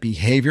like that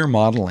behavior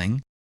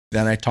modeling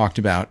that I talked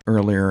about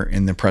earlier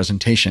in the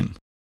presentation.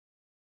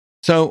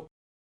 So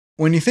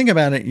when you think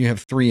about it, you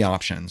have three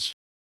options.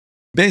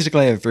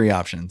 Basically, I have three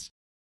options.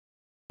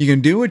 You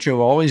can do what you've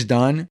always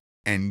done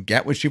and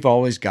get what you've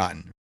always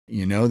gotten.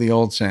 You know the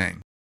old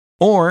saying.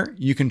 Or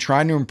you can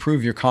try to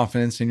improve your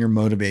confidence and your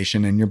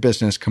motivation and your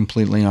business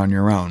completely on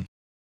your own.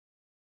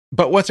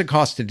 But what's it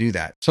cost to do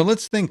that? So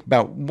let's think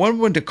about what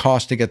would it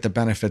cost to get the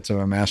benefits of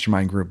a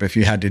mastermind group if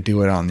you had to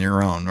do it on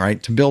your own,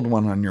 right? To build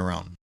one on your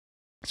own.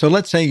 So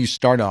let's say you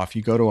start off,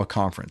 you go to a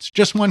conference,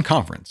 just one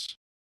conference.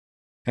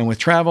 And with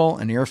travel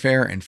and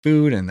airfare and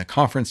food and the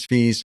conference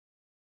fees,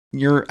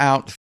 you're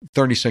out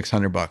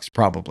 $3,600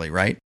 probably,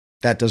 right?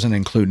 That doesn't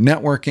include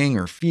networking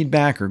or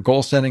feedback or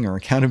goal setting or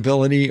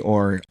accountability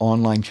or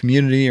online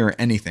community or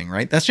anything,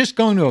 right? That's just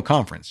going to a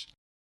conference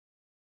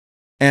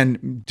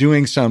and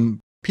doing some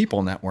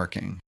people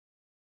networking.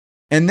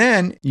 And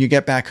then you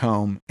get back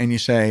home and you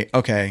say,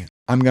 okay,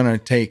 I'm going to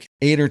take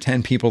 8 or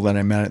 10 people that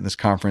I met at this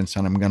conference,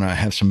 and I'm going to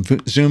have some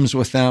Zooms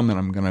with them, and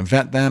I'm going to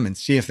vet them and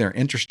see if they're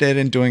interested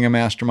in doing a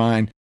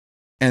mastermind.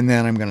 And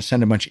then I'm going to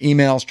send a bunch of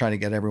emails, try to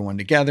get everyone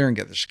together and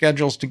get their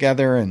schedules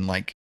together and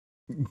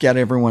get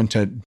everyone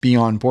to be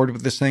on board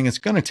with this thing. It's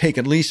going to take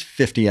at least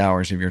 50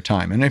 hours of your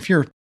time. And if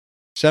you're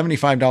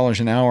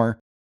 $75 an hour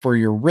for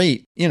your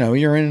rate,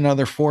 you're in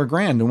another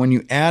 $4,000. And when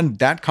you add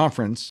that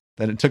conference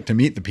that it took to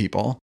meet the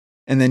people,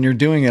 and then you're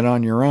doing it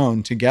on your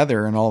own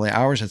together and all the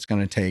hours it's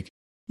going to take,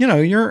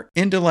 you're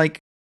into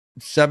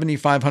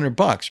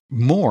 $7,500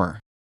 more.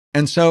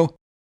 And so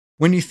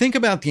when you think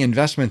about the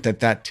investment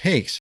that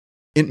takes,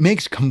 it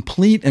makes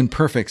complete and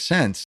perfect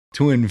sense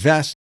to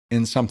invest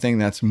in something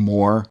that's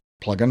more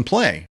plug and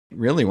play,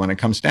 really, when it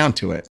comes down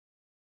to it.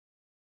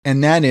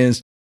 And that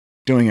is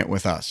doing it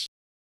with us,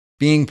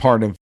 being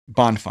part of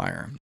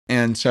Bonfire.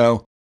 And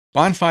so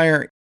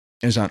Bonfire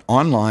is an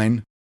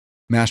online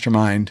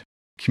mastermind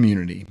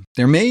community.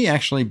 There may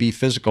actually be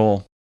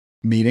physical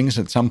meetings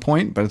at some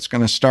point, but it's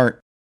going to start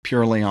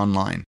purely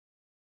online.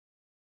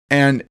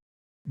 And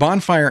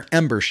Bonfire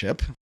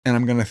membership, and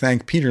I'm going to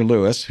thank Peter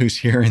Lewis, who's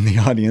here in the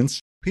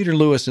audience. Peter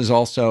Lewis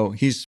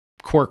he's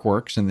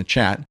Corkworks in the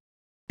chat,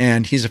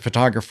 and he's a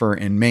photographer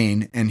in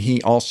Maine, and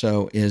he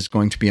also is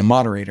going to be a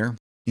moderator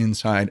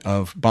inside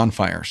of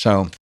Bonfire.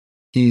 So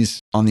he's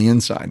on the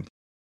inside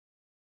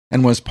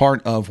and was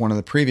part of one of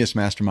the previous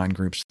mastermind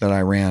groups that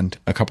I ran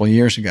a couple of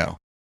years ago.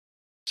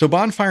 So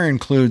Bonfire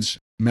includes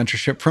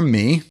mentorship from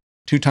me,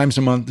 2 times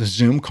a month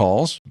Zoom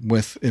calls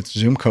with its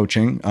Zoom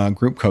coaching,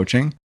 group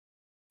coaching.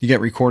 You get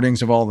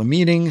recordings of all the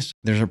meetings.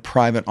 There's a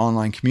private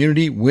online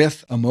community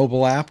with a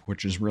mobile app,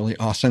 which is really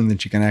awesome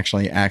that you can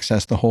actually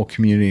access the whole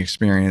community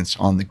experience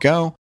on the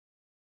go.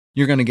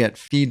 You're going to get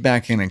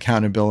feedback and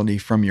accountability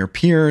from your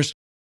peers.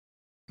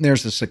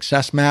 There's a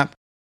success map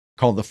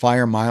called the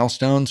Fire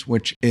Milestones,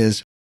 which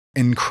is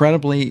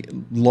incredibly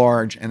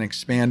large and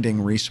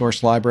expanding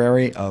resource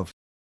library of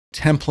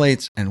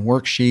templates and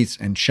worksheets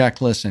and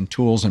checklists and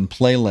tools and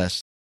playlists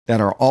that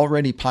are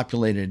already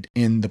populated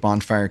in the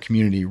Bonfire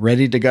community,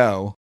 ready to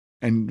go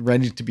and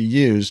ready to be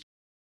used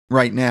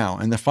right now.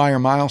 And the Fire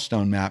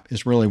Milestone Map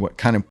is really what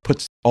kind of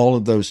puts all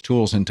of those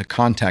tools into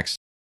context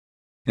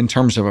in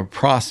terms of a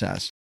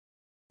process.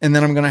 And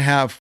then I'm going to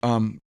have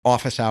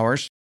office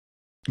hours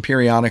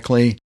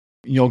periodically.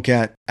 You'll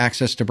get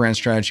access to Brand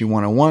Strategy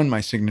 101,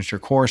 my signature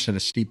course, at a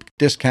steep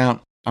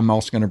discount. I'm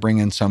also going to bring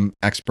in some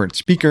expert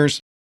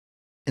speakers.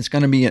 It's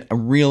going to be a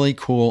really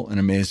cool and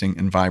amazing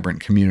and vibrant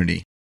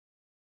community.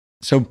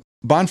 So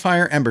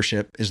Bonfire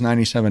membership is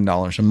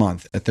 $97 a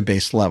month at the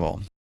base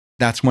level.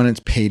 That's when it's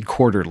paid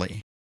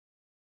quarterly.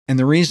 And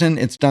the reason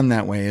it's done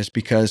that way is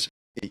because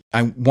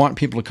I want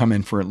people to come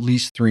in for at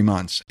least 3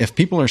 months. If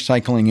people are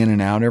cycling in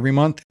and out every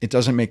month, it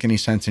doesn't make any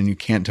sense and you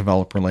can't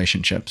develop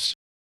relationships.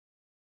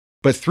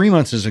 But 3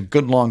 months is a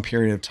good long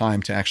period of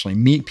time to actually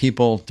meet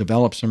people,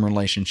 develop some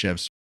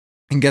relationships,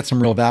 and get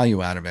some real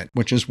value out of it,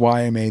 which is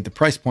why I made the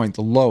price point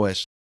the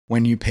lowest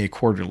when you pay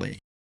quarterly.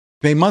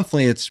 Pay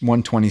monthly, it's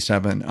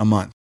 $127 a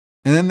month.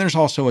 And then there's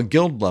also a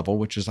guild level,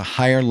 which is a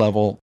higher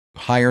level,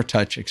 higher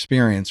touch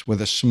experience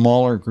with a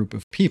smaller group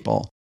of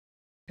people.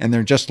 And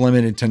they're just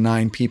limited to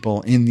 9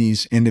 people in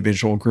these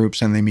individual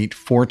groups, and they meet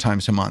 4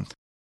 times a month.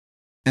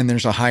 And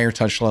there's a higher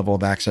touch level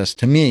of access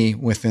to me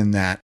within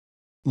that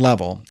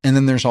level. And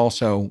then there's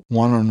also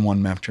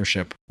one-on-one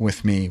mentorship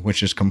with me,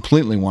 which is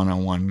completely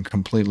one-on-one,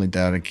 completely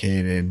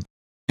dedicated,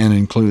 and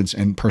includes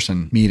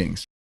in-person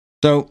meetings.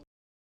 So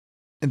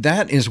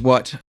that is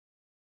what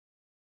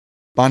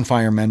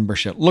Bonfire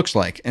membership looks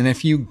like. And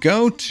if you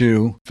go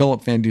to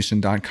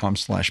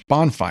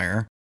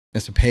philipvandusen.com/bonfire,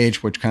 it's a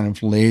page which kind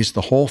of lays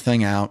the whole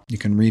thing out. You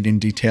can read in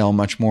detail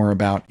much more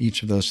about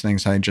each of those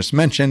things I just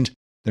mentioned.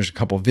 There's a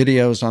couple of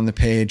videos on the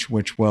page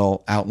which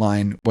will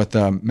outline what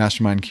the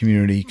mastermind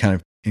community kind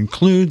of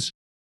includes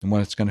and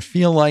what it's going to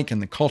feel like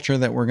and the culture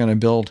that we're going to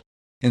build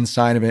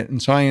inside of it.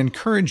 And so I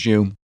encourage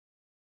you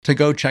to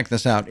go check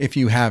this out if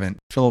you haven't,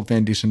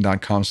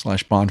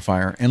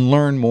 philipvandusen.com/bonfire, and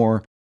learn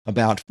more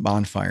about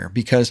Bonfire,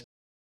 because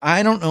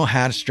I don't know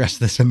how to stress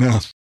this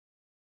enough.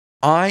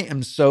 I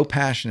am so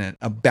passionate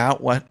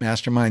about what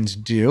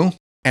masterminds do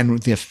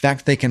and the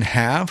effect they can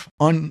have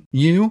on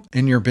you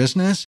and your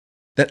business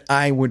that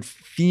I would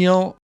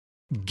feel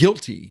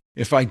guilty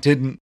if I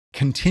didn't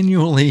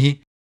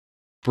continually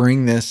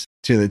bring this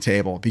to the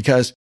table,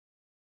 because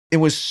it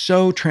was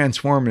so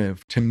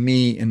transformative to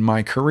me in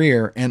my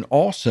career. And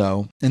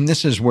also, and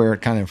this is where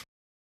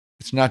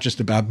it's not just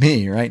about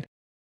me, right?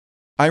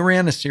 I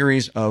ran a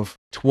series of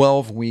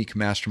 12-week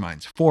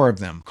masterminds, 4 of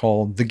them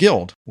called The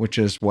Guild, which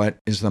is what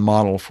is the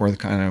model for the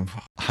kind of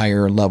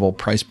higher level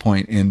price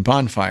point in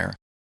Bonfire.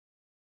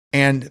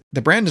 And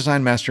the Brand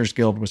Design Masters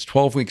Guild was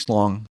 12 weeks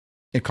long.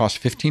 It cost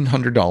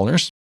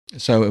 $1,500.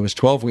 So it was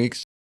 12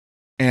 weeks.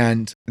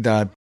 And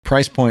the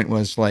price point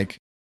was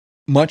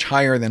much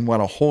higher than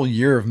what a whole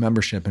year of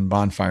membership in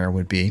Bonfire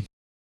would be.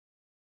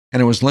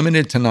 And it was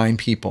limited to 9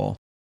 people.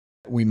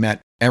 We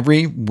met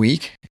every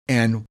week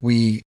and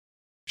we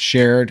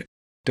shared,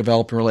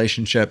 developed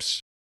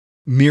relationships,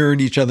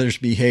 mirrored each other's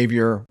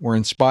behavior, were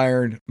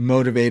inspired,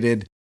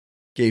 motivated,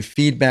 gave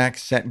feedback,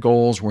 set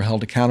goals, were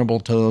held accountable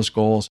to those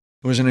goals.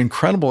 It was an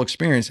incredible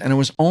experience, and it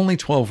was only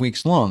 12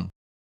 weeks long.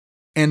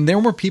 And there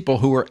were people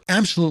who were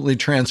absolutely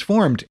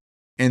transformed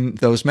in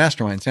those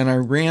masterminds. And I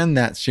ran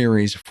that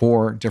series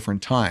 4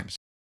 different times.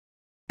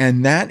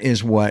 And that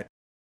is what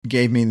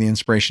gave me the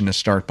inspiration to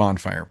start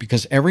Bonfire,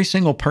 because every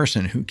single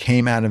person who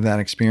came out of that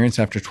experience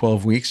after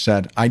 12 weeks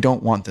said, I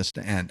don't want this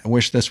to end. I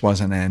wish this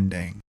wasn't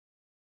ending.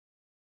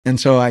 And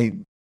so I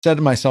said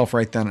to myself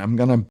right then, I'm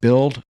going to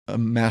build a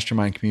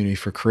mastermind community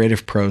for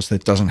creative pros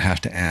that doesn't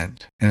have to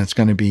end. And it's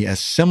going to be as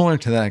similar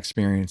to that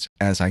experience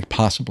as I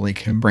possibly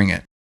can bring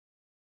it.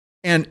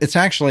 And it's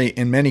actually,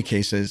 in many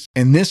cases,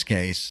 in this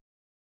case,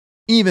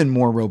 even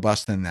more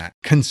robust than that,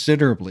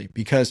 considerably,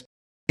 because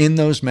in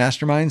those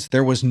masterminds,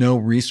 there was no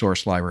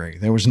resource library.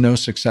 There was no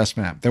success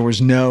map. There was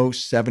no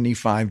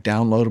 75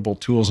 downloadable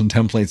tools and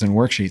templates and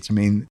worksheets. I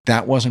mean,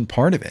 that wasn't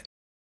part of it.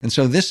 And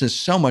so this is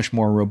so much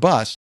more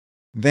robust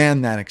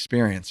than that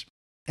experience.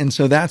 And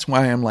so that's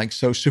why I'm like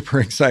so super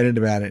excited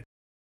about it.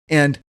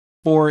 And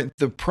for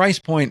the price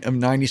point of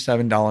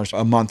 $97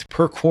 a month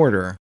per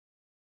quarter,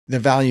 the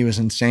value is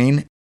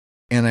insane.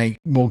 And I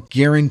will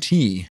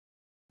guarantee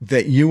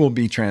that you will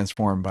be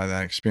transformed by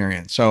that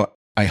experience. So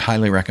I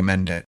highly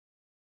recommend it.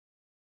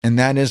 And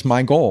that is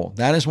my goal.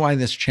 That is why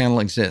this channel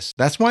exists.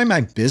 That's why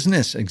my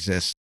business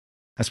exists.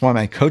 That's why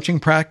my coaching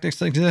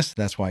practice exists.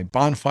 That's why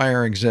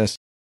Bonfire exists.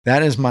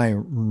 That is my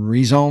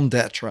raison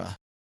d'etre,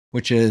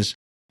 which is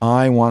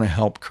I want to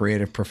help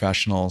creative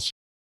professionals.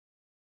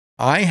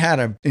 I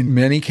had, in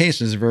many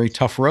cases, a very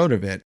tough road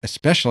of it,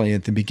 especially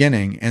at the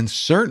beginning. And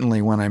certainly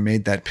when I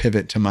made that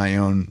pivot to my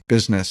own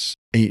business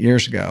 8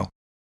 years ago.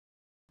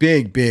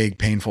 Big,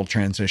 painful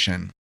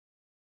transition.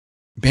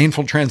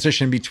 Painful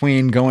transition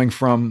between going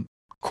from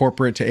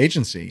corporate to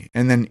agency,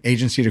 and then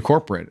agency to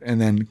corporate,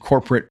 and then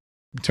corporate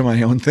to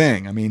my own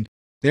thing. I mean,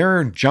 there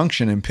are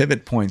junction and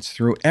pivot points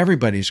through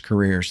everybody's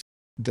careers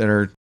that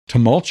are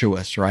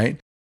tumultuous, right?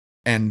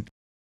 And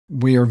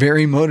we are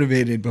very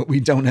motivated, but we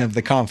don't have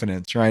the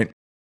confidence, right?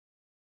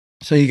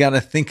 So you got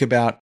to think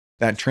about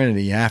that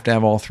trinity. You have to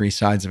have all 3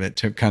 sides of it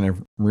to kind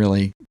of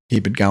really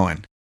keep it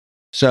going.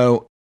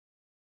 So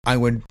I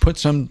would put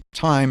some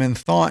time and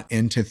thought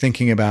into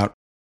thinking about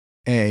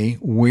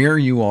where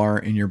you are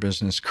in your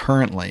business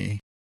currently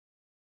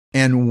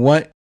and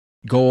what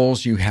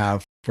goals you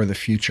have for the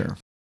future.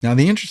 Now,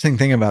 the interesting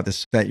thing about this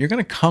is that you're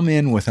going to come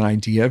in with an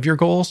idea of your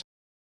goals,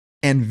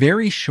 and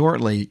very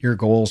shortly, your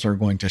goals are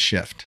going to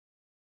shift.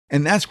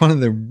 And that's one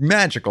of the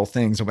magical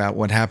things about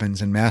what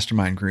happens in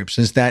mastermind groups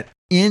is that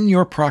in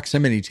your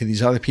proximity to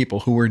these other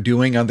people who are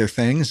doing other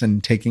things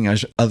and taking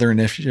other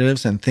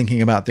initiatives and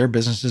thinking about their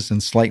businesses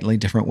in slightly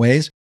different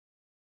ways,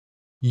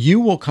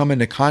 you will come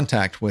into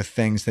contact with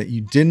things that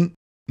you didn't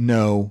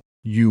know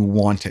you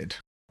wanted,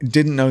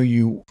 didn't know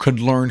you could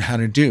learn how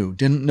to do,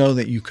 didn't know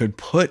that you could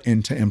put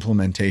into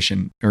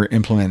implementation or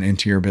implement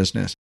into your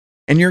business.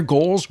 And your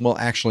goals will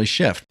actually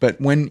shift. But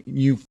when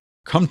you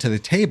come to the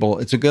table,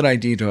 it's a good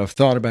idea to have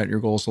thought about your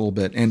goals a little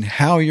bit and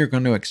how you're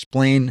going to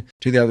explain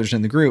to the others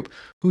in the group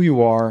who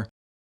you are,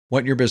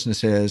 what your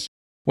business is,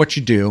 what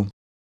you do,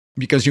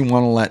 because you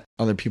want to let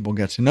other people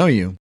get to know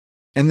you.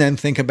 And then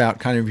think about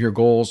kind of your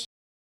goals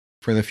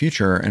for the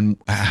future and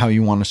how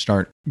you want to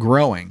start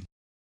growing.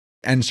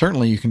 And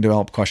certainly you can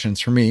develop questions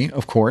for me,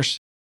 of course.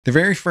 The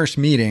very first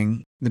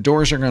meeting, the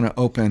doors are going to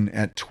open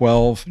at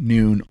 12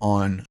 noon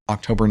on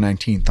October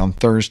 19th, on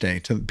Thursday,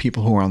 to the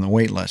people who are on the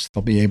wait list.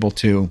 They'll be able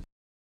to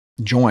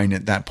join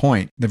at that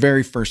point. The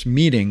very first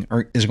meeting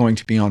is going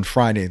to be on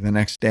Friday, the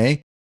next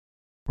day,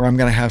 where I'm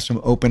going to have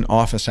some open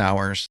office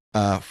hours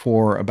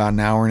for about an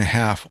hour and a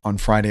half on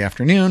Friday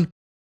afternoon,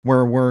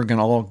 where we're going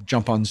to all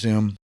jump on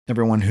Zoom.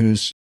 Everyone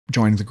who's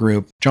joined the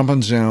group, jump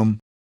on Zoom,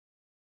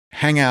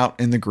 hang out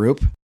in the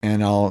group,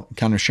 and I'll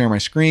kind of share my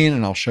screen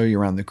and I'll show you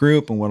around the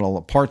group and what all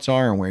the parts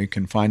are and where you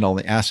can find all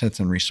the assets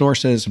and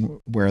resources and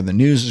where the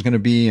news is going to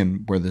be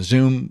and where the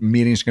Zoom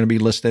meeting is going to be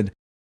listed.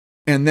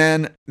 And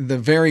then the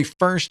very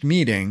first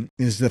meeting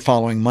is the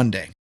following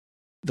Monday.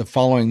 The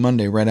following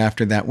Monday, right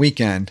after that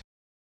weekend,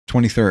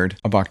 23rd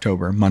of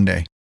October,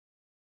 Monday,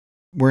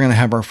 we're going to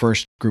have our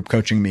first group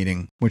coaching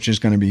meeting, which is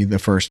going to be the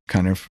first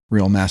kind of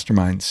real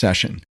mastermind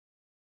session.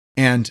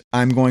 And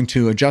I'm going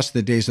to adjust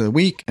the days of the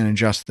week and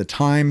adjust the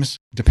times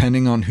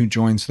depending on who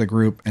joins the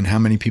group and how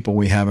many people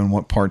we have in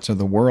what parts of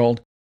the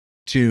world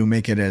to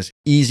make it as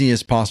easy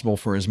as possible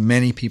for as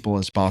many people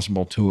as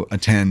possible to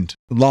attend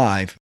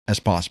live as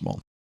possible.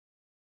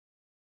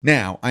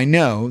 Now, I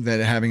know that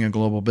having a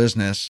global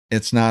business,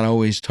 it's not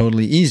always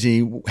totally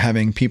easy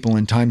having people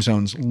in time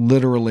zones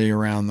literally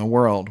around the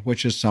world,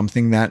 which is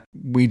something that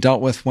we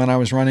dealt with when I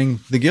was running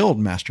the Guild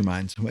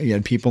Masterminds. We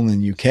had people in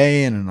the UK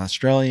and in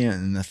Australia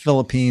and in the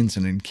Philippines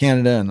and in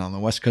Canada and on the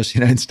West Coast of the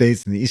United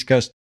States and the East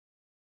Coast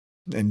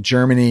and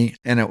Germany.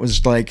 And it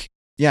was like,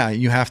 yeah,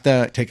 you have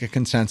to take a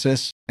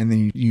consensus and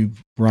then you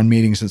run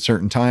meetings at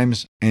certain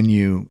times and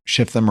you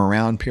shift them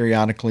around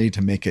periodically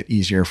to make it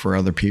easier for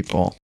other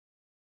people.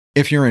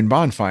 If you're in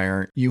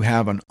Bonfire, you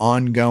have an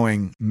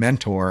ongoing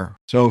mentor.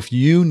 So if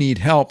you need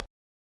help,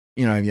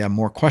 if you have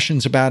more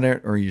questions about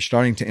it, or you're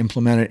starting to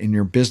implement it in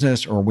your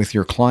business or with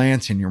your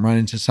clients and you run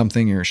into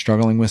something, you're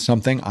struggling with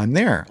something, I'm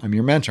there. I'm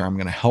your mentor. I'm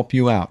going to help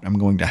you out. I'm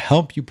going to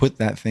help you put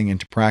that thing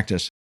into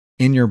practice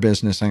in your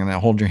business. I'm going to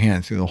hold your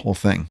hand through the whole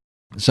thing.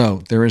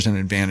 So there is an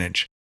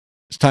advantage.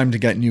 It's time to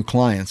get new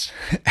clients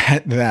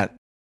at that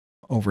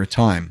over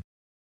time.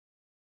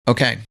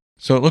 Okay,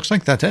 so it looks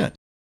like that's it.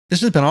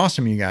 This has been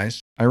awesome, you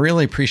guys. I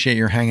really appreciate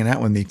your hanging out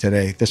with me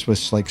today. This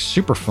was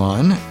super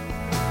fun.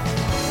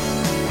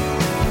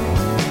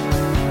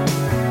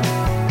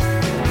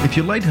 If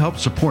you'd like to help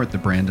support the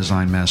Brand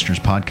Design Masters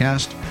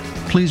podcast,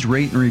 please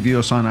rate and review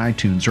us on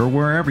iTunes or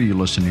wherever you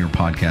listen to your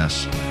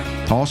podcasts.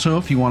 Also,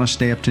 if you want to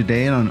stay up to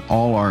date on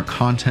all our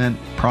content,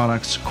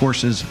 products,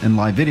 courses, and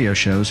live video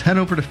shows, head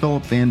over to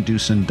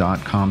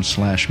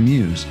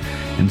philipvandusen.com/muse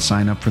and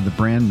sign up for the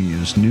Brand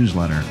Muse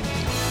newsletter.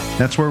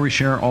 That's where we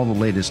share all the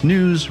latest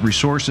news,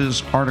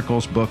 resources,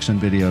 articles, books,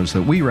 and videos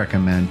that we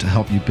recommend to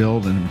help you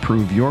build and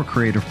improve your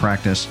creative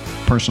practice,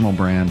 personal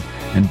brand,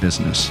 and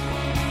business.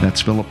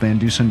 That's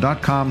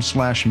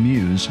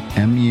philipvandusen.com/muse,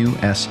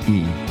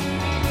 M-U-S-E.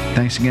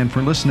 Thanks again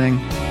for listening.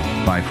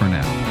 Bye for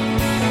now.